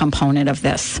emotional component of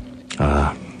this.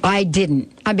 I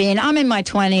didn't. I mean, I'm in my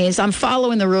 20s. I'm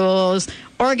following the rules,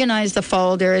 organize the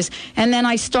folders, and then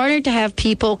I started to have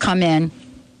people come in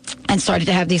and started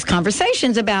to have these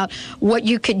conversations about what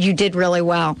you did really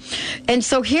well. And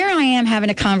so here I am having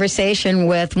a conversation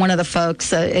with one of the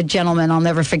folks, a gentleman, I'll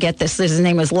never forget this. His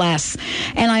name was Les.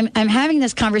 And I'm having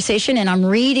this conversation and I'm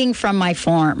reading from my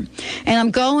form. And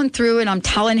I'm going through and I'm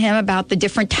telling him about the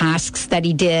different tasks that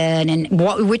he did and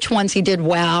which ones he did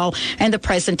well and the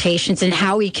presentations and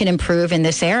how he can improve in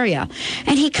this area.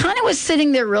 And he kind of was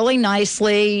sitting there really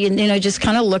nicely and, you know, just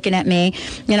kind of looking at me.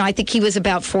 You know, I think he was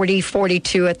about 40,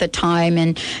 42 at the time,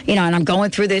 and you know, and I'm going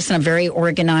through this and I'm very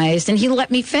organized, and he let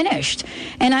me finish.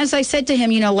 And as I said to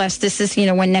him, you know, Les, this is, you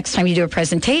know, when next time you do a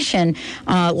presentation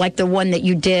like the one that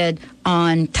you did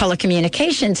on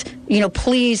telecommunications, you know,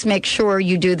 please make sure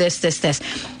you do this.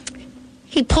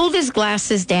 He pulled his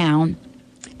glasses down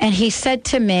and he said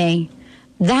to me,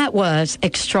 "That was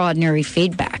extraordinary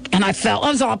feedback." And I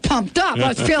was all pumped up. I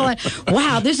was feeling,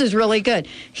 wow, this is really good.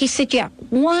 He said, "Yeah,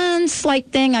 one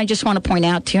slight thing I just want to point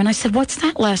out to you." And I said, "What's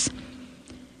that, Les?"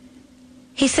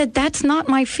 He said, "That's not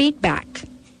my feedback.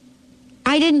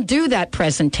 I didn't do that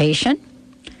presentation.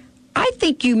 I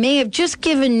think you may have just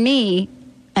given me,"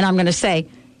 and I'm going to say,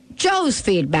 "Joe's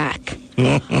feedback."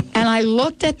 And I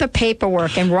looked at the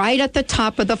paperwork, and right at the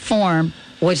top of the form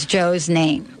was Joe's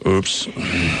name. Oops.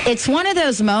 It's one of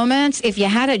those moments, if you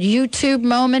had a YouTube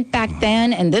moment back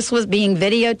then and this was being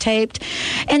videotaped.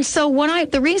 And so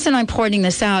the reason I'm pointing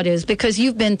this out is because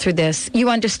you've been through this.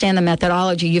 You understand the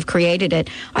methodology. You've created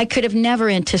it. I could have never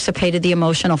anticipated the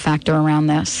emotional factor around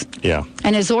this. Yeah.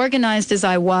 And as organized as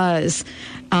I was,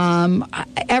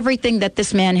 everything that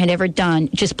this man had ever done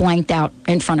just blanked out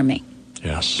in front of me.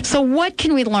 Yes. So what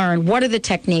can we learn? What are the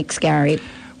techniques, Gary?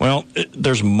 Well,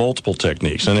 there's multiple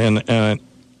techniques,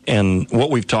 and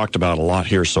what we've talked about a lot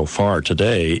here so far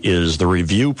today is the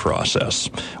review process,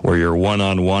 where you're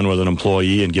one-on-one with an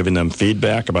employee and giving them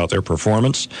feedback about their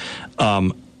performance.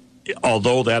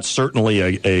 Although that's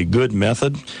certainly a good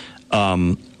method,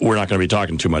 we're not going to be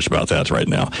talking too much about that right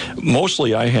now.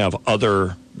 Mostly I have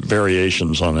other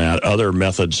variations on that, other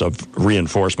methods of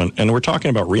reinforcement, and we're talking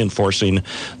about reinforcing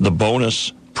the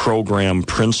bonus program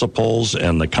principles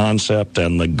and the concept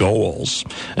and the goals,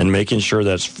 and making sure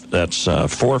that's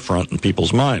forefront in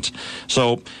people's minds.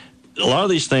 So a lot of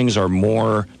these things are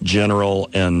more general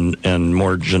and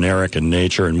more generic in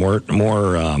nature and more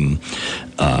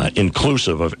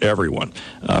inclusive of everyone.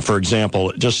 For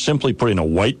example, just simply putting a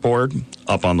whiteboard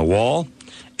up on the wall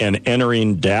and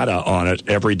entering data on it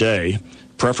every day,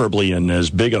 preferably in as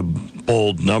big a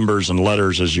bold numbers and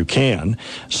letters as you can,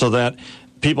 so that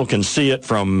people can see it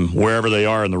from wherever they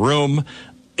are in the room,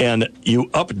 and you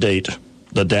update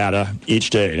the data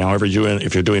each day. Now,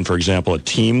 if you're doing, for example, a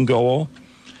team goal,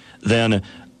 then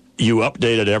you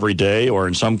update it every day, or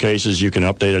in some cases you can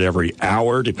update it every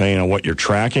hour, depending on what you're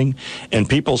tracking. And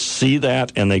people see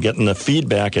that, and they get in the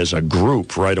feedback as a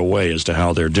group right away as to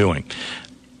how they're doing.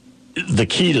 The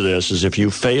key to this is if you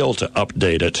fail to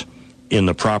update it in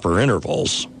the proper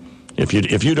intervals,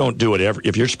 if you don't do it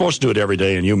if you're supposed to do it every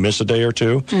day and you miss a day or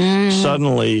two,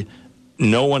 suddenly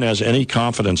no one has any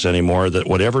confidence anymore that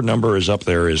whatever number is up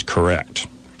there is correct.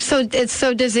 So does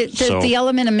the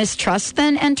element of mistrust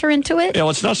then enter into it? You know,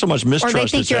 it's not so much mistrust. Or they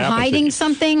think it's you're apathy. hiding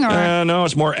something? Or No,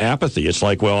 it's more apathy. It's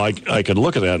like, well, I could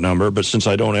look at that number, but since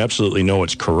I don't absolutely know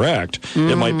it's correct,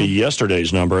 it might be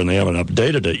yesterday's number and they haven't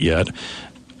updated it yet.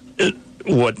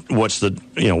 What's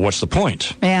the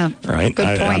point? Yeah, right. Good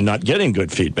point. I'm not getting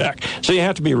good feedback, so you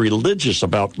have to be religious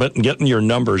about getting your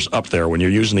numbers up there when you're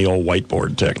using the old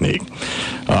whiteboard technique.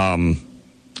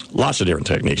 Lots of different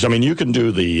techniques. I mean, you can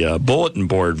do the bulletin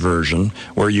board version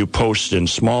where you post in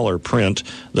smaller print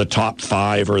the top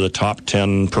 5 or the top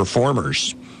 10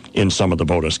 performers in some of the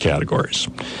bonus categories,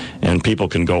 and people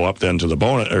can go up then to the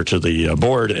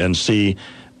board and see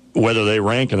whether they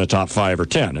rank in the top 5 or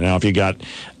 10. And now, if you got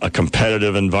a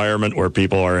competitive environment where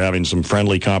people are having some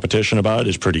friendly competition about it,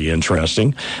 it's pretty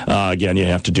interesting. Again, you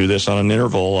have to do this on an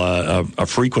interval, a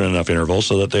frequent enough interval,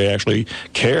 so that they actually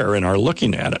care and are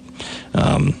looking at it.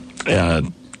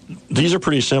 These are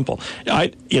pretty simple.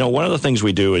 One of the things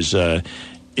we do is, if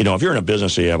you're in a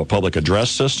business and you have a public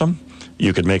address system,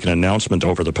 you could make an announcement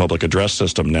over the public address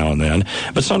system now and then.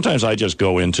 But sometimes I just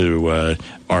go into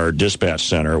our dispatch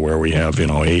center where we have,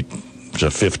 8 to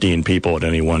 15 people at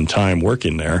any one time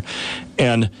working there,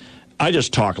 and I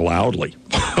just talk loudly.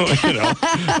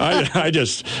 I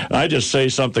just say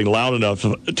something loud enough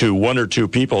to 1 or 2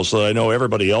 people so that I know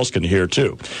everybody else can hear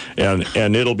too,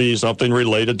 and it'll be something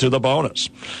related to the bonus.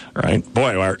 Right?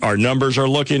 Boy, our numbers are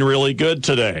looking really good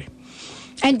today.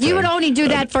 And you would only do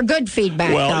that for good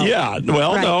feedback. Well, though. yeah.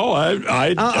 Well,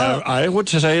 Right. No, I would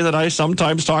say that I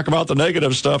sometimes talk about the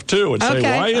negative stuff too, and say,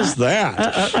 why is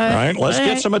that? Right? Let's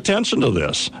get some attention to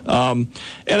this.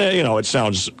 It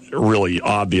sounds really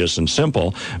obvious and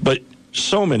simple, but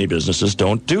so many businesses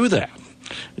don't do that.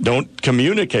 Don't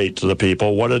communicate to the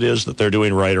people what it is that they're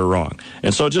doing right or wrong.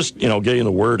 And so just, getting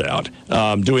the word out,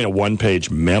 doing a 1-page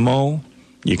memo.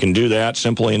 You can do that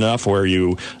simply enough, where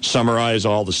you summarize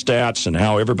all the stats and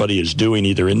how everybody is doing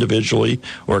either individually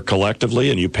or collectively,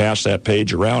 and you pass that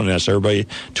page around and ask everybody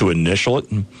to initial it.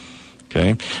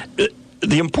 Okay?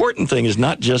 The important thing is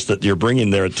not just that you're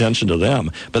bringing their attention to them,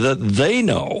 but that they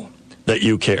know that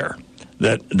you care.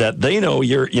 That they know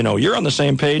you're on the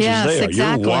same page as they are.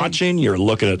 Exactly. You're watching, you're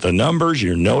looking at the numbers,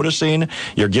 you're noticing,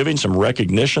 you're giving some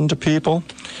recognition to people.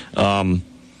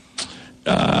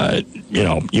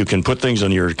 You can put things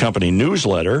in your company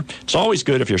newsletter. It's always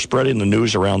good if you're spreading the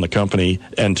news around the company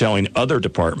and telling other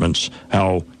departments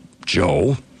how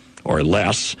Joe or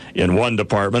Les in one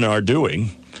department are doing.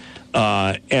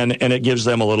 And it gives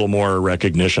them a little more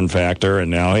recognition factor.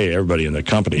 And now, hey, everybody in the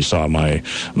company saw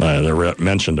the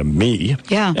mention of me.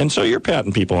 Yeah. And so you're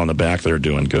patting people on the back that are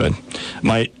doing good.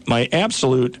 My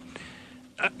absolute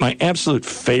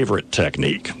favorite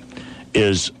technique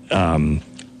is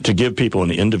to give people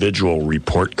an individual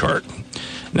report card.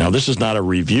 Now, this is not a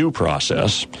review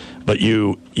process, but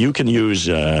you can use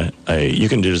you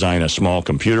can design a small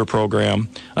computer program.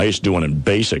 I used to do one in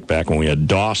BASIC back when we had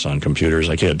DOS on computers.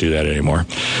 I can't do that anymore.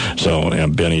 So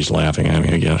Benny's laughing at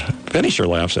me again. Benny sure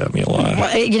laughs at me a lot. Well,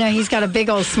 he's got a big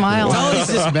old smile. It's always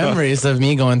just memories of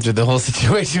me going through the whole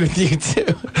situation with you,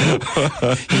 too.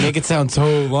 You make it sound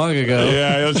so long ago.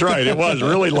 Yeah, that's right. It was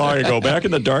really long ago. Back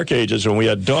in the dark ages when we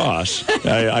had DOS,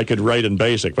 I could write in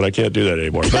BASIC, but I can't do that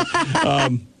anymore.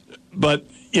 But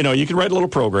you can write a little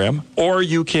program, or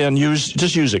you can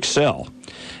just use Excel,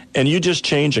 and you just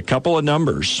change a couple of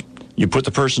numbers. You put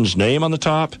the person's name on the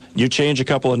top. You change a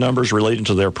couple of numbers relating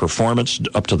to their performance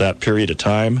up to that period of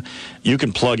time. You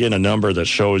can plug in a number that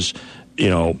shows,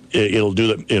 it'll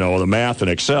do the math in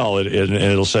Excel, and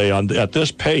it'll say at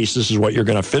this pace, this is what you're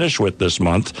going to finish with this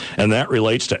month, and that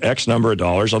relates to X number of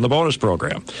dollars on the bonus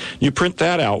program. You print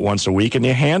that out once a week, and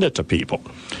you hand it to people.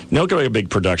 You don't get a big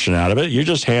production out of it. You're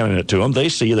just handing it to them. They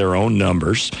see their own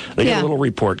numbers. They get a little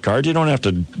report card. You don't have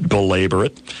to belabor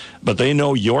it, but they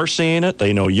know you're seeing it.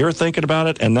 They know you're thinking about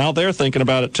it, and now they're thinking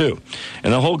about it too.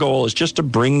 And the whole goal is just to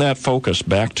bring that focus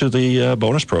back to the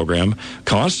bonus program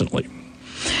constantly.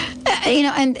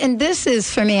 And this is,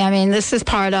 for me, this is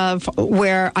part of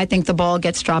where I think the ball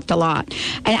gets dropped a lot.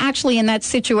 And actually, in that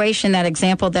situation, that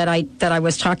example that I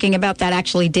was talking about, that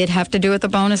actually did have to do with the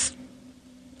bonus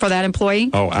for that employee.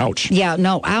 Oh, ouch. Yeah,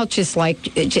 no, ouch is like,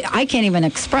 I can't even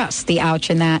express the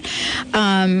ouch in that.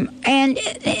 And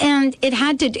it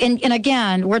had to, and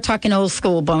again, we're talking old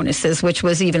school bonuses, which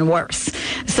was even worse.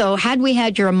 So had we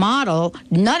had your model,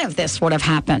 none of this would have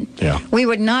happened. Yeah.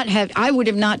 I would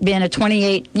have not been a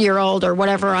 28-year-old or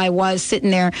whatever I was sitting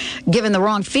there giving the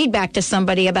wrong feedback to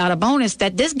somebody about a bonus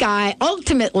that this guy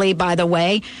ultimately, by the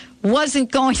way,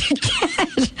 wasn't going to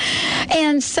get.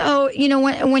 And so,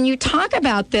 when you talk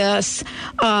about this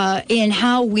in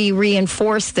how we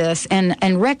reinforce this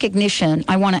and recognition,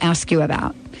 I want to ask you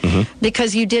about. Mm-hmm.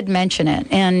 Because you did mention it,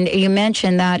 and you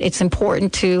mentioned that it's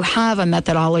important to have a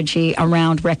methodology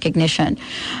around recognition.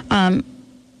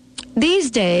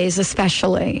 These days,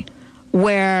 especially,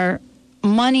 where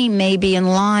money may be in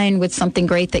line with something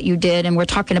great that you did, and we're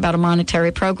talking about a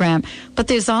monetary program, but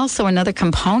there's also another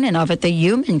component of it, the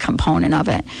human component of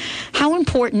it. How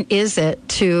important is it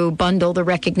to bundle the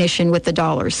recognition with the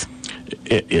dollars?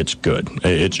 It's good.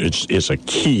 It's a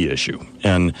key issue,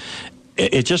 and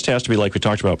it just has to be, like we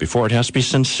talked about before, it has to be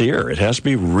sincere. It has to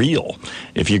be real.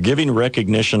 If you're giving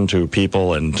recognition to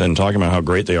people and talking about how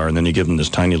great they are, and then you give them this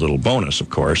tiny little bonus,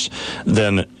 of course,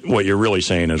 then what you're really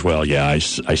saying is, well, yeah, I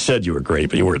said you were great,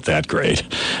 but you weren't that great.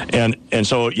 And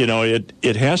so,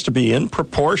 it has to be in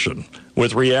proportion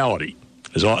with reality.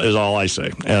 Is all I say.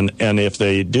 And if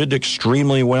they did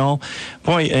extremely well,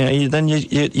 boy, then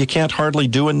you can't hardly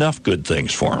do enough good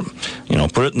things for them.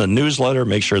 Put it in the newsletter,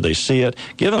 make sure they see it,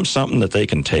 give them something that they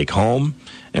can take home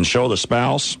and show the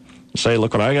spouse, say,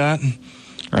 look what I got,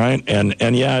 right?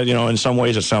 And yeah, in some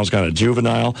ways it sounds kind of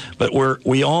juvenile, but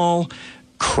we all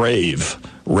crave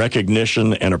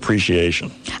recognition and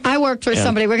appreciation. I worked for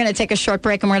somebody, we're going to take a short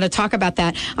break and we're going to talk about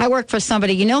that. I worked for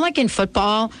somebody, like in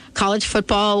football, college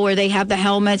football, where they have the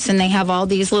helmets and they have all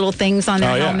these little things on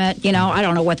their helmet. I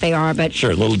don't know what they are, but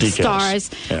sure, little decals.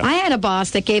 Stars. Yeah. I had a boss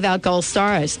that gave out gold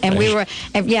stars, and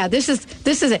this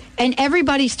is it. And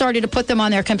everybody started to put them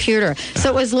on their computer. So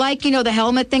it was like, the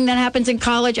helmet thing that happens in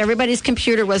college, everybody's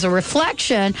computer was a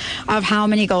reflection of how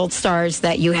many gold stars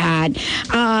that you had.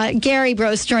 Gary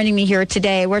Brose joining me here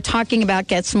today. We're talking about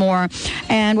Gets More,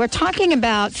 and we're talking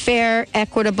about fair,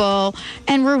 equitable,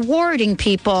 and rewarding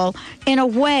people in a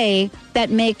way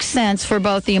that makes sense for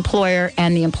both the employer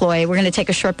and the employee. We're going to take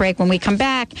a short break. When we come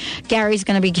back, Gary's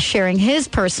going to be sharing his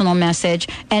personal message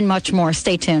and much more.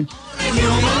 Stay tuned.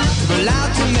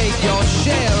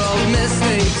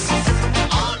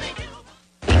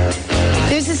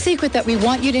 There's a secret that we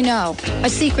want you to know. A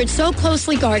secret so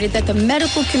closely guarded that the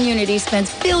medical community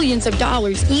spends billions of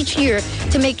dollars each year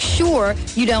to make sure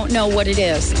you don't know what it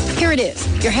is. Here it is.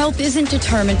 Your health isn't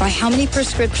determined by how many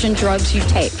prescription drugs you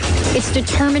take. It's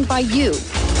determined by you.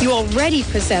 You already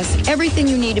possess everything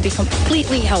you need to be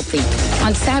completely healthy.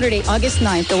 On Saturday, August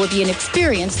 9th, there will be an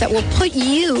experience that will put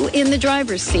you in the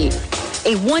driver's seat.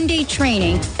 A one-day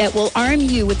training that will arm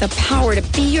you with the power to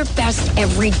be your best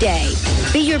every day.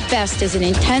 Be Your Best is an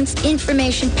intense,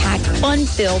 information-packed,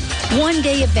 fun-filled,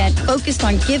 one-day event focused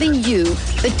on giving you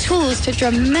the tools to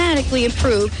dramatically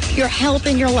improve your health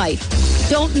and your life.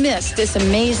 Don't miss this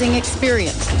amazing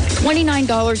experience.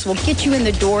 $29 will get you in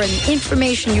the door, and the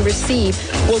information you receive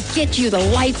will get you the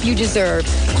life you deserve.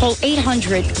 Call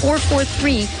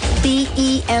 800-443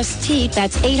 BEST.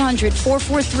 That's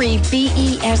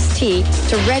 800-443-BEST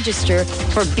to register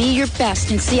for Be Your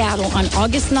Best in Seattle on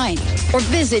August 9th. Or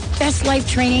visit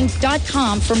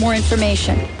bestlifetraining.com for more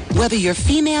information. Whether you're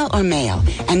female or male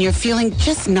and you're feeling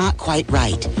just not quite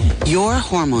right, your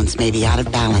hormones may be out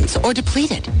of balance or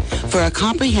depleted. For a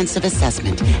comprehensive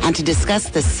assessment and to discuss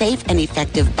the safe and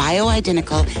effective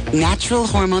bioidentical natural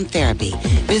hormone therapy,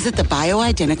 visit the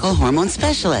Bioidentical Hormone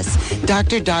Specialist,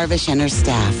 Dr. Darvish and her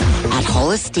staff at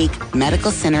Holistic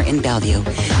Medical Center in Bellevue.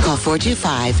 Call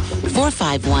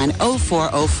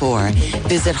 425-451-0404.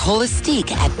 Visit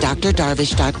Holistic at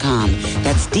drdarvish.com.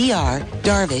 That's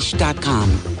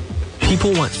drdarvish.com.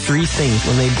 People want three things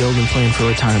when they build and plan for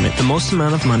retirement. The most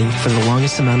amount of money for the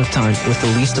longest amount of time with the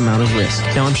least amount of risk.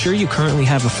 Now, I'm sure you currently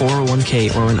have a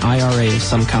 401k or an IRA of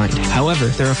some kind. However,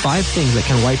 there are 5 things that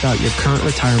can wipe out your current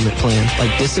retirement plan,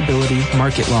 like disability,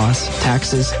 market loss,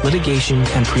 taxes, litigation,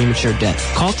 and premature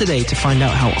death. Call today to find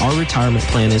out how our retirement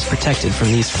plan is protected from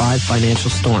these 5 financial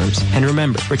storms. And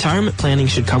remember, retirement planning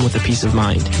should come with a peace of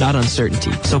mind, not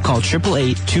uncertainty. So call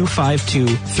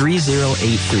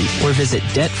 888-252-3083 or visit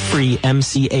debtfreemca.com. Hey,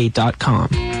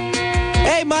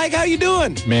 Mike, how you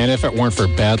doing? Man, if it weren't for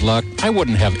bad luck, I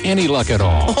wouldn't have any luck at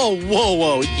all. Oh,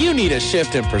 whoa. You need a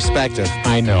shift in perspective.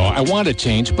 I know. I want to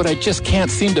change, but I just can't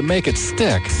seem to make it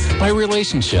stick. My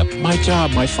relationship, my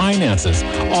job, my finances,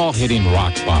 all hitting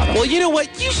rock bottom. Well, you know what?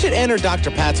 You should enter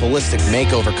Dr. Pat's Holistic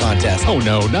Makeover Contest. Oh,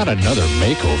 no, not another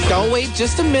makeover. Don't wait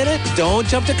just a minute. Don't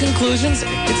jump to conclusions.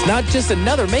 It's not just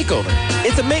another makeover.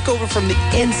 It's a makeover from the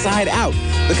inside out.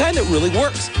 The kind that really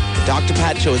works. The Dr.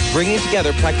 Pat Show is bringing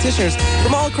together practitioners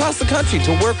from all across the country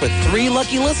to work with 3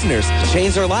 lucky listeners to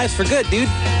change their lives for good, dude.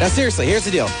 Now, seriously, here's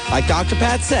the deal. Like Dr.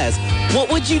 Pat says,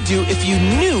 what would you do if you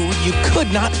knew you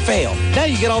could not fail? Now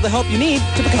you get all the help you need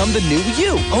to become the new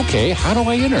you. Okay, how do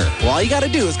I enter? Well, all you got to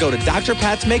do is go to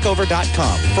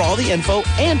drpatsmakeover.com for all the info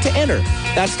and to enter.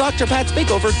 That's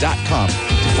drpatsmakeover.com to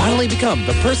finally become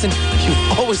the person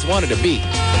you've always wanted to be.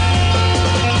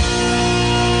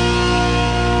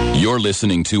 You're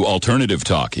listening to Alternative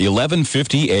Talk,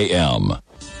 1150 AM.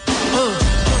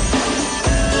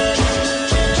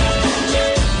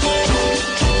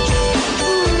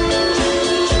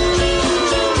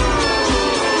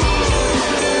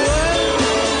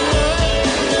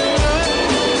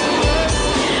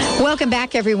 Welcome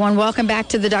back, everyone. Welcome back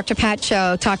to the Dr. Pat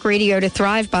Show, Talk Radio to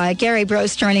Thrive By. Gary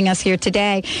Brose joining us here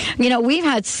today. You know, we've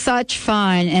had such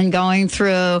fun in going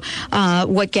through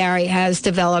what Gary has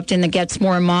developed in the Gets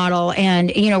More model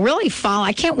and, you know, really follow.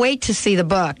 I can't wait to see the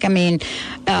book. I mean,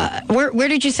 where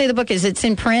did you say the book is? It's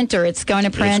in print or it's going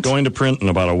to print? It's going to print in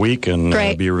about a week and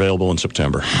be available in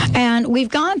September. And we've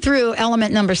gone through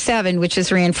element number 7, which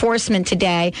is reinforcement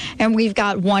today, and we've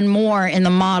got one more in the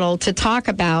model to talk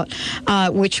about,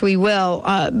 which we will.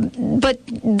 But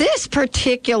this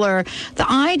particular, the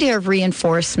idea of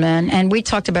reinforcement, and we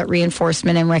talked about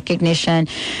reinforcement and recognition,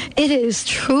 it is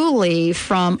truly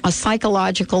from a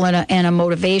psychological and a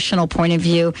motivational point of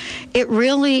view, it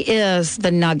really is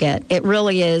the nugget. It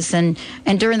really is. And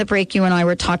during the break, you and I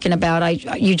were talking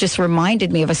about, you just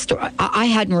reminded me of a story. I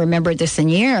hadn't remembered this in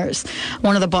years.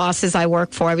 One of the bosses I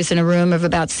worked for, I was in a room of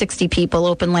about 60 people,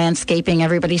 open landscaping.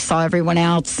 Everybody saw everyone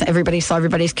else. Everybody saw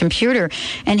everybody's computer.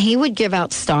 And he would give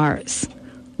out stars,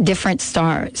 different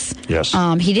stars. Yes.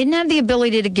 He didn't have the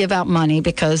ability to give out money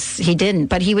because he didn't,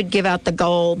 but he would give out the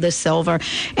gold, the silver.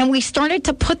 And we started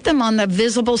to put them on the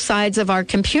visible sides of our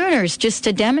computers just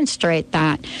to demonstrate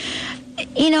that.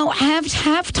 You know,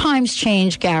 have times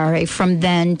changed, Gary, from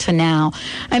then to now?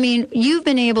 I mean, you've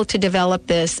been able to develop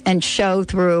this and show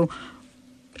through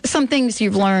some things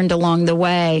you've learned along the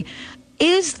way.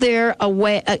 Is there a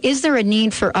way? Is there a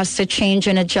need for us to change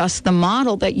and adjust the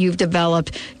model that you've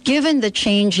developed, given the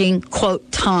changing,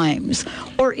 quote, times?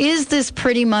 Or is this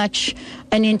pretty much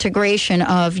an integration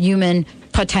of human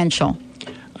potential?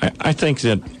 I think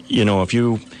that, you know, if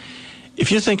you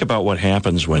think about what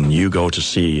happens when you go to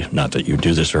see, not that you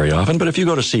do this very often, but if you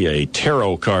go to see a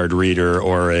tarot card reader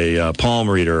or a palm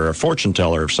reader or a fortune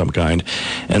teller of some kind,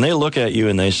 and they look at you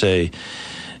and they say,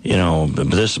 you know,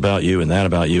 this about you and that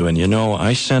about you, and, you know,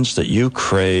 I sense that you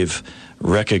crave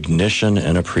recognition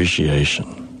and appreciation.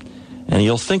 And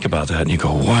you'll think about that and you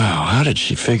go, wow, how did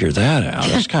she figure that out?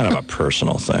 That's kind of a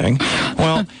personal thing.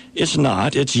 Well, it's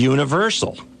not. It's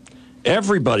universal.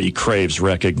 Everybody craves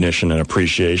recognition and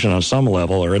appreciation on some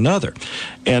level or another.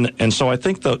 And so I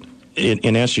think that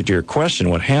in answer to your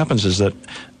question, what happens is that,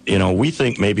 you know, we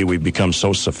think maybe we've become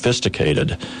so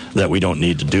sophisticated that we don't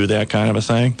need to do that kind of a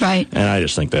thing. Right. And I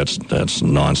just think that's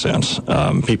nonsense.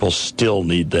 People still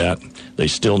need that. They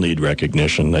still need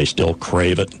recognition. They still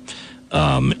crave it.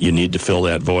 You need to fill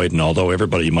that void, and although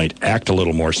everybody might act a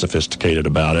little more sophisticated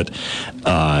about it,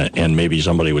 and maybe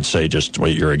somebody would say just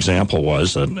what your example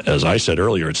was, as I said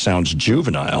earlier, it sounds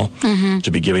juvenile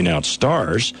to be giving out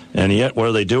stars, and yet what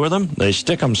do they do with them? They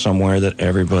stick them somewhere that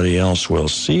everybody else will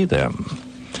see them.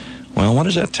 Well, what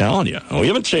is that telling you? We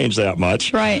haven't changed that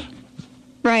much. Right.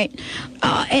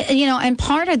 And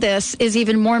part of this is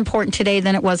even more important today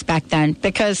than it was back then,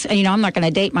 because, I'm not going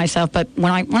to date myself, but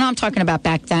when I'm talking about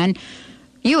back then,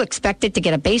 you expected to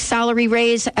get a base salary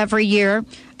raise every year,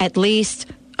 at least,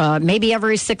 maybe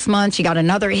every 6 months. You got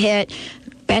another hit.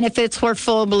 Benefits were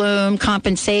full bloom,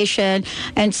 compensation.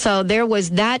 And so there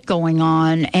was that going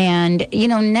on. And,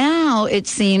 now it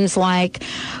seems like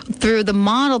through the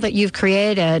model that you've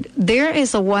created, there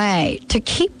is a way to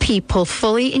keep people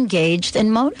fully engaged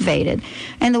and motivated.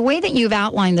 And the way that you've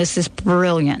outlined this is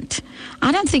brilliant.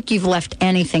 I don't think you've left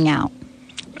anything out.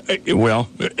 Well,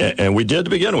 and we did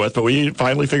to begin with, but we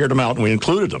finally figured them out and we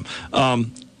included them.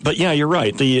 But yeah, you're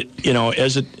right.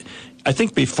 I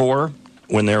think before,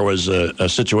 when there was a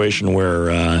situation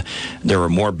where there were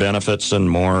more benefits and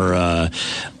more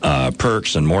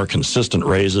perks and more consistent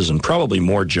raises and probably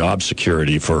more job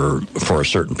security for a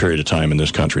certain period of time in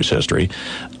this country's history,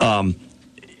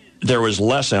 there was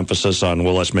less emphasis on,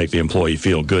 well, let's make the employee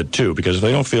feel good, too, because if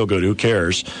they don't feel good, who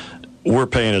cares? We're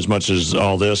paying as much as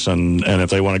all this, and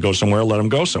if they want to go somewhere, let them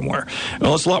go somewhere.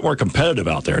 Well, it's a lot more competitive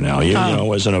out there now. You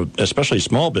know, especially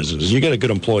small businesses, you get a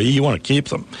good employee, you want to keep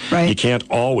them. Right. You can't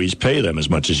always pay them as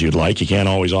much as you'd like. You can't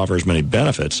always offer as many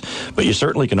benefits, but you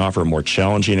certainly can offer a more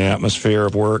challenging atmosphere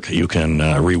of work. You can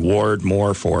reward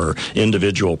more for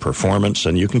individual performance,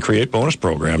 and you can create bonus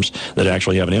programs that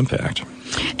actually have an impact.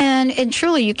 And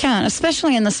truly you can,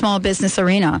 especially in the small business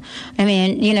arena. I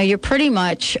mean, you're pretty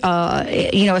much,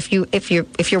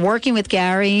 if you're working with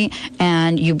Gary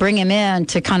and you bring him in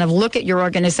to kind of look at your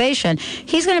organization,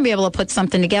 he's going to be able to put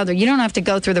something together. You don't have to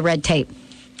go through the red tape.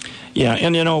 Yeah,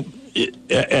 and and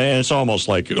it's almost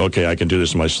like, okay, I can do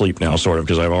this in my sleep now, sort of,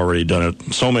 because I've already done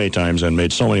it so many times and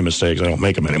made so many mistakes, I don't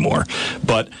make them anymore.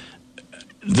 But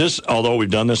although we've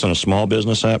done this in a small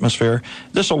business atmosphere,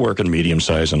 this will work in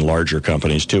medium-sized and larger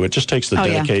companies, too. It just takes the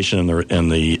dedication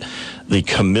and the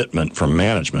commitment from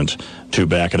management to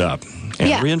back it up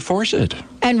and reinforce it.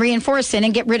 And reinforce it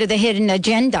and get rid of the hidden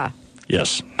agenda.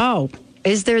 Yes. Oh,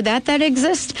 is there that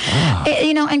exists?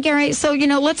 And Gary, so,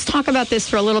 let's talk about this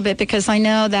for a little bit, because I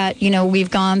know that, we've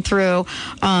gone through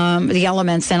the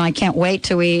elements, and I can't wait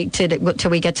till we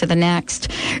get to the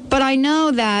next. But I know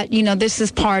that, this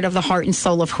is part of the heart and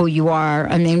soul of who you are.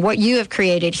 I mean, what you have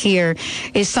created here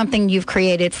is something you've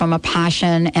created from a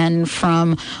passion and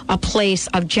from a place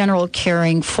of general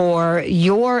caring for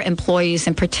your employees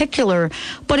in particular,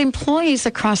 but employees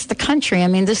across the country. I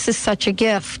mean, this is such a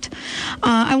gift.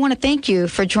 I want to thank you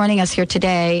for joining us here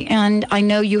today, and I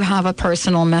know you have a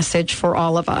personal message for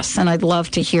all of us, and I'd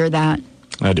love to hear that.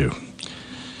 I do.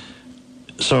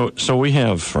 So we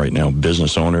have right now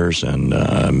business owners and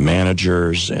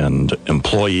managers and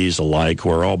employees alike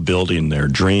who are all building their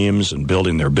dreams and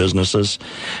building their businesses,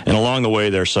 and along the way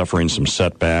they're suffering some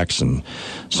setbacks and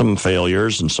some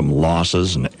failures and some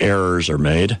losses, and errors are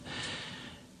made.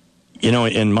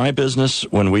 In my business,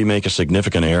 when we make a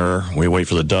significant error, we wait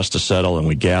for the dust to settle, and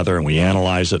we gather and we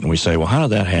analyze it, and we say, well, how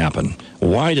did that happen?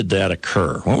 Why did that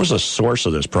occur? What was the source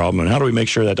of this problem, and how do we make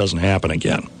sure that doesn't happen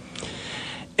again?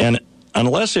 And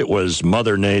unless it was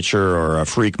Mother Nature or a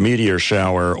freak meteor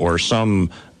shower or some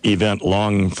event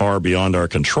long far beyond our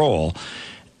control,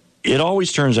 it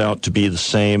always turns out to be the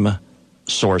same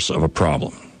source of a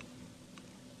problem.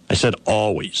 I said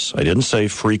always. I didn't say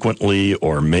frequently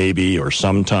or maybe or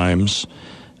sometimes.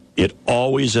 It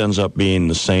always ends up being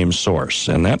the same source,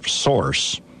 and that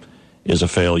source is a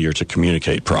failure to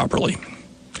communicate properly.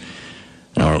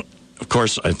 Now, of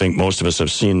course, I think most of us have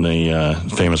seen the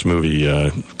famous movie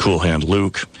Cool Hand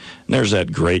Luke. And there's that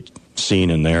great scene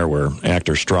in there where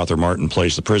actor Strother Martin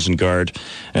plays the prison guard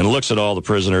and looks at all the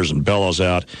prisoners and bellows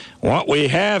out, "What we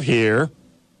have here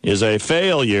is a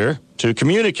failure to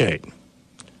communicate."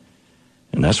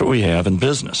 And that's what we have in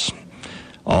business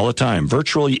all the time.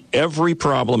 Virtually every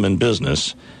problem in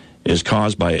business is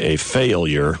caused by a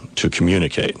failure to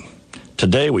communicate.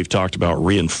 Today we've talked about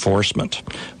reinforcement,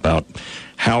 about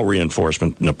how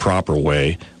reinforcement in a proper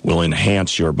way will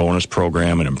enhance your bonus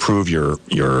program and improve your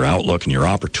outlook and your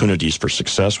opportunities for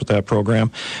success with that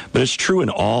program. But it's true in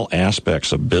all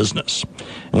aspects of business.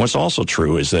 And what's also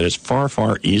true is that it's far,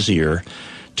 far easier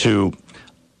to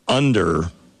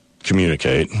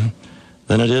under-communicate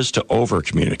than it is to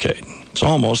over-communicate. It's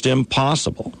almost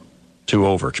impossible to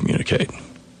over-communicate.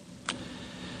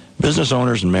 Business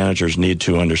owners and managers need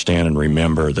to understand and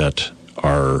remember that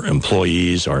our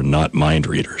employees are not mind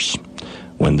readers.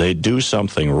 When they do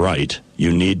something right,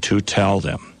 you need to tell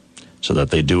them so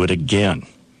that they do it again.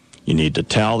 You need to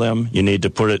tell them. You need to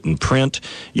put it in print.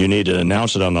 You need to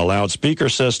announce it on the loudspeaker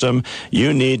system.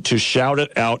 You need to shout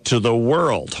it out to the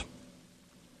world.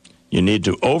 You need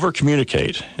to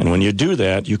over-communicate. And when you do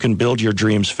that, you can build your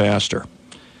dreams faster.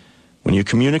 When you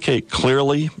communicate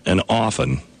clearly and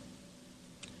often,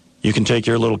 you can take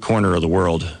your little corner of the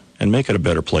world and make it a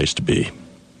better place to be.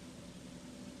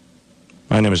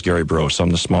 My name is Gary Brose. I'm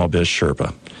the Small Biz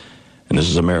Sherpa. And this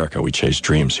is America. We chase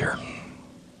dreams here.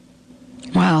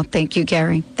 Wow. Thank you,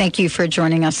 Gary. Thank you for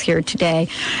joining us here today.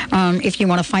 If you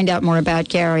want to find out more about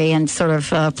Gary and sort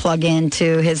of plug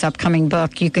into his upcoming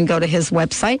book, you can go to his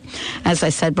website. As I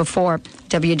said before,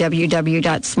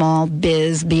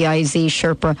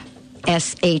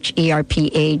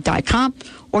 www.smallbizsherpa.com.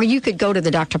 Or you could go to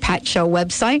the Dr. Pat Show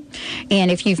website.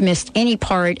 And if you've missed any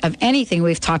part of anything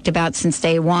we've talked about since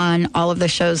day one, all of the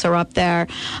shows are up there.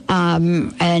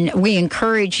 And we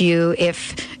encourage you,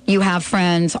 if you have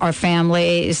friends or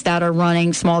families that are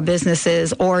running small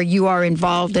businesses, or you are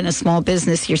involved in a small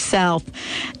business yourself,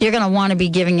 you're going to want to be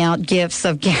giving out gifts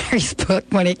of Gary's book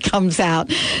when it comes out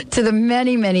to the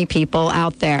many, many people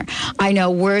out there. I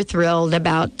know we're thrilled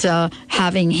about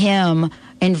having him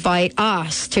invite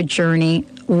us to journey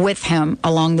with him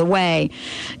along the way.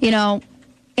 You know,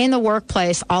 in the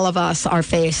workplace, all of us are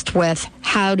faced with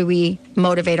how do we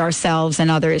motivate ourselves and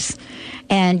others.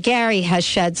 And Gary has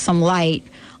shed some light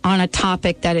on a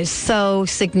topic that is so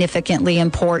significantly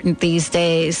important these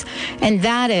days, and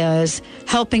that is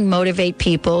helping motivate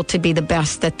people to be the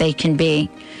best that they can be.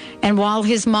 And while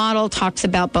his model talks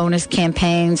about bonus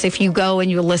campaigns, if you go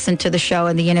and you listen to the show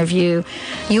and the interview,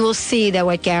 you will see that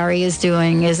what Gary is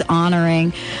doing is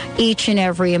honoring each and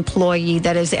every employee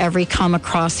that has ever come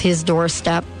across his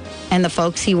doorstep and the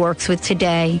folks he works with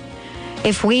today.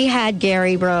 If we had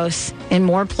Gary Brose in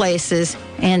more places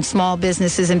and small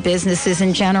businesses and businesses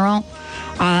in general,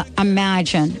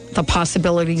 imagine the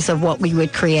possibilities of what we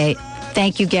would create.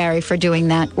 Thank you, Gary, for doing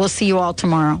that. We'll see you all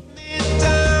tomorrow.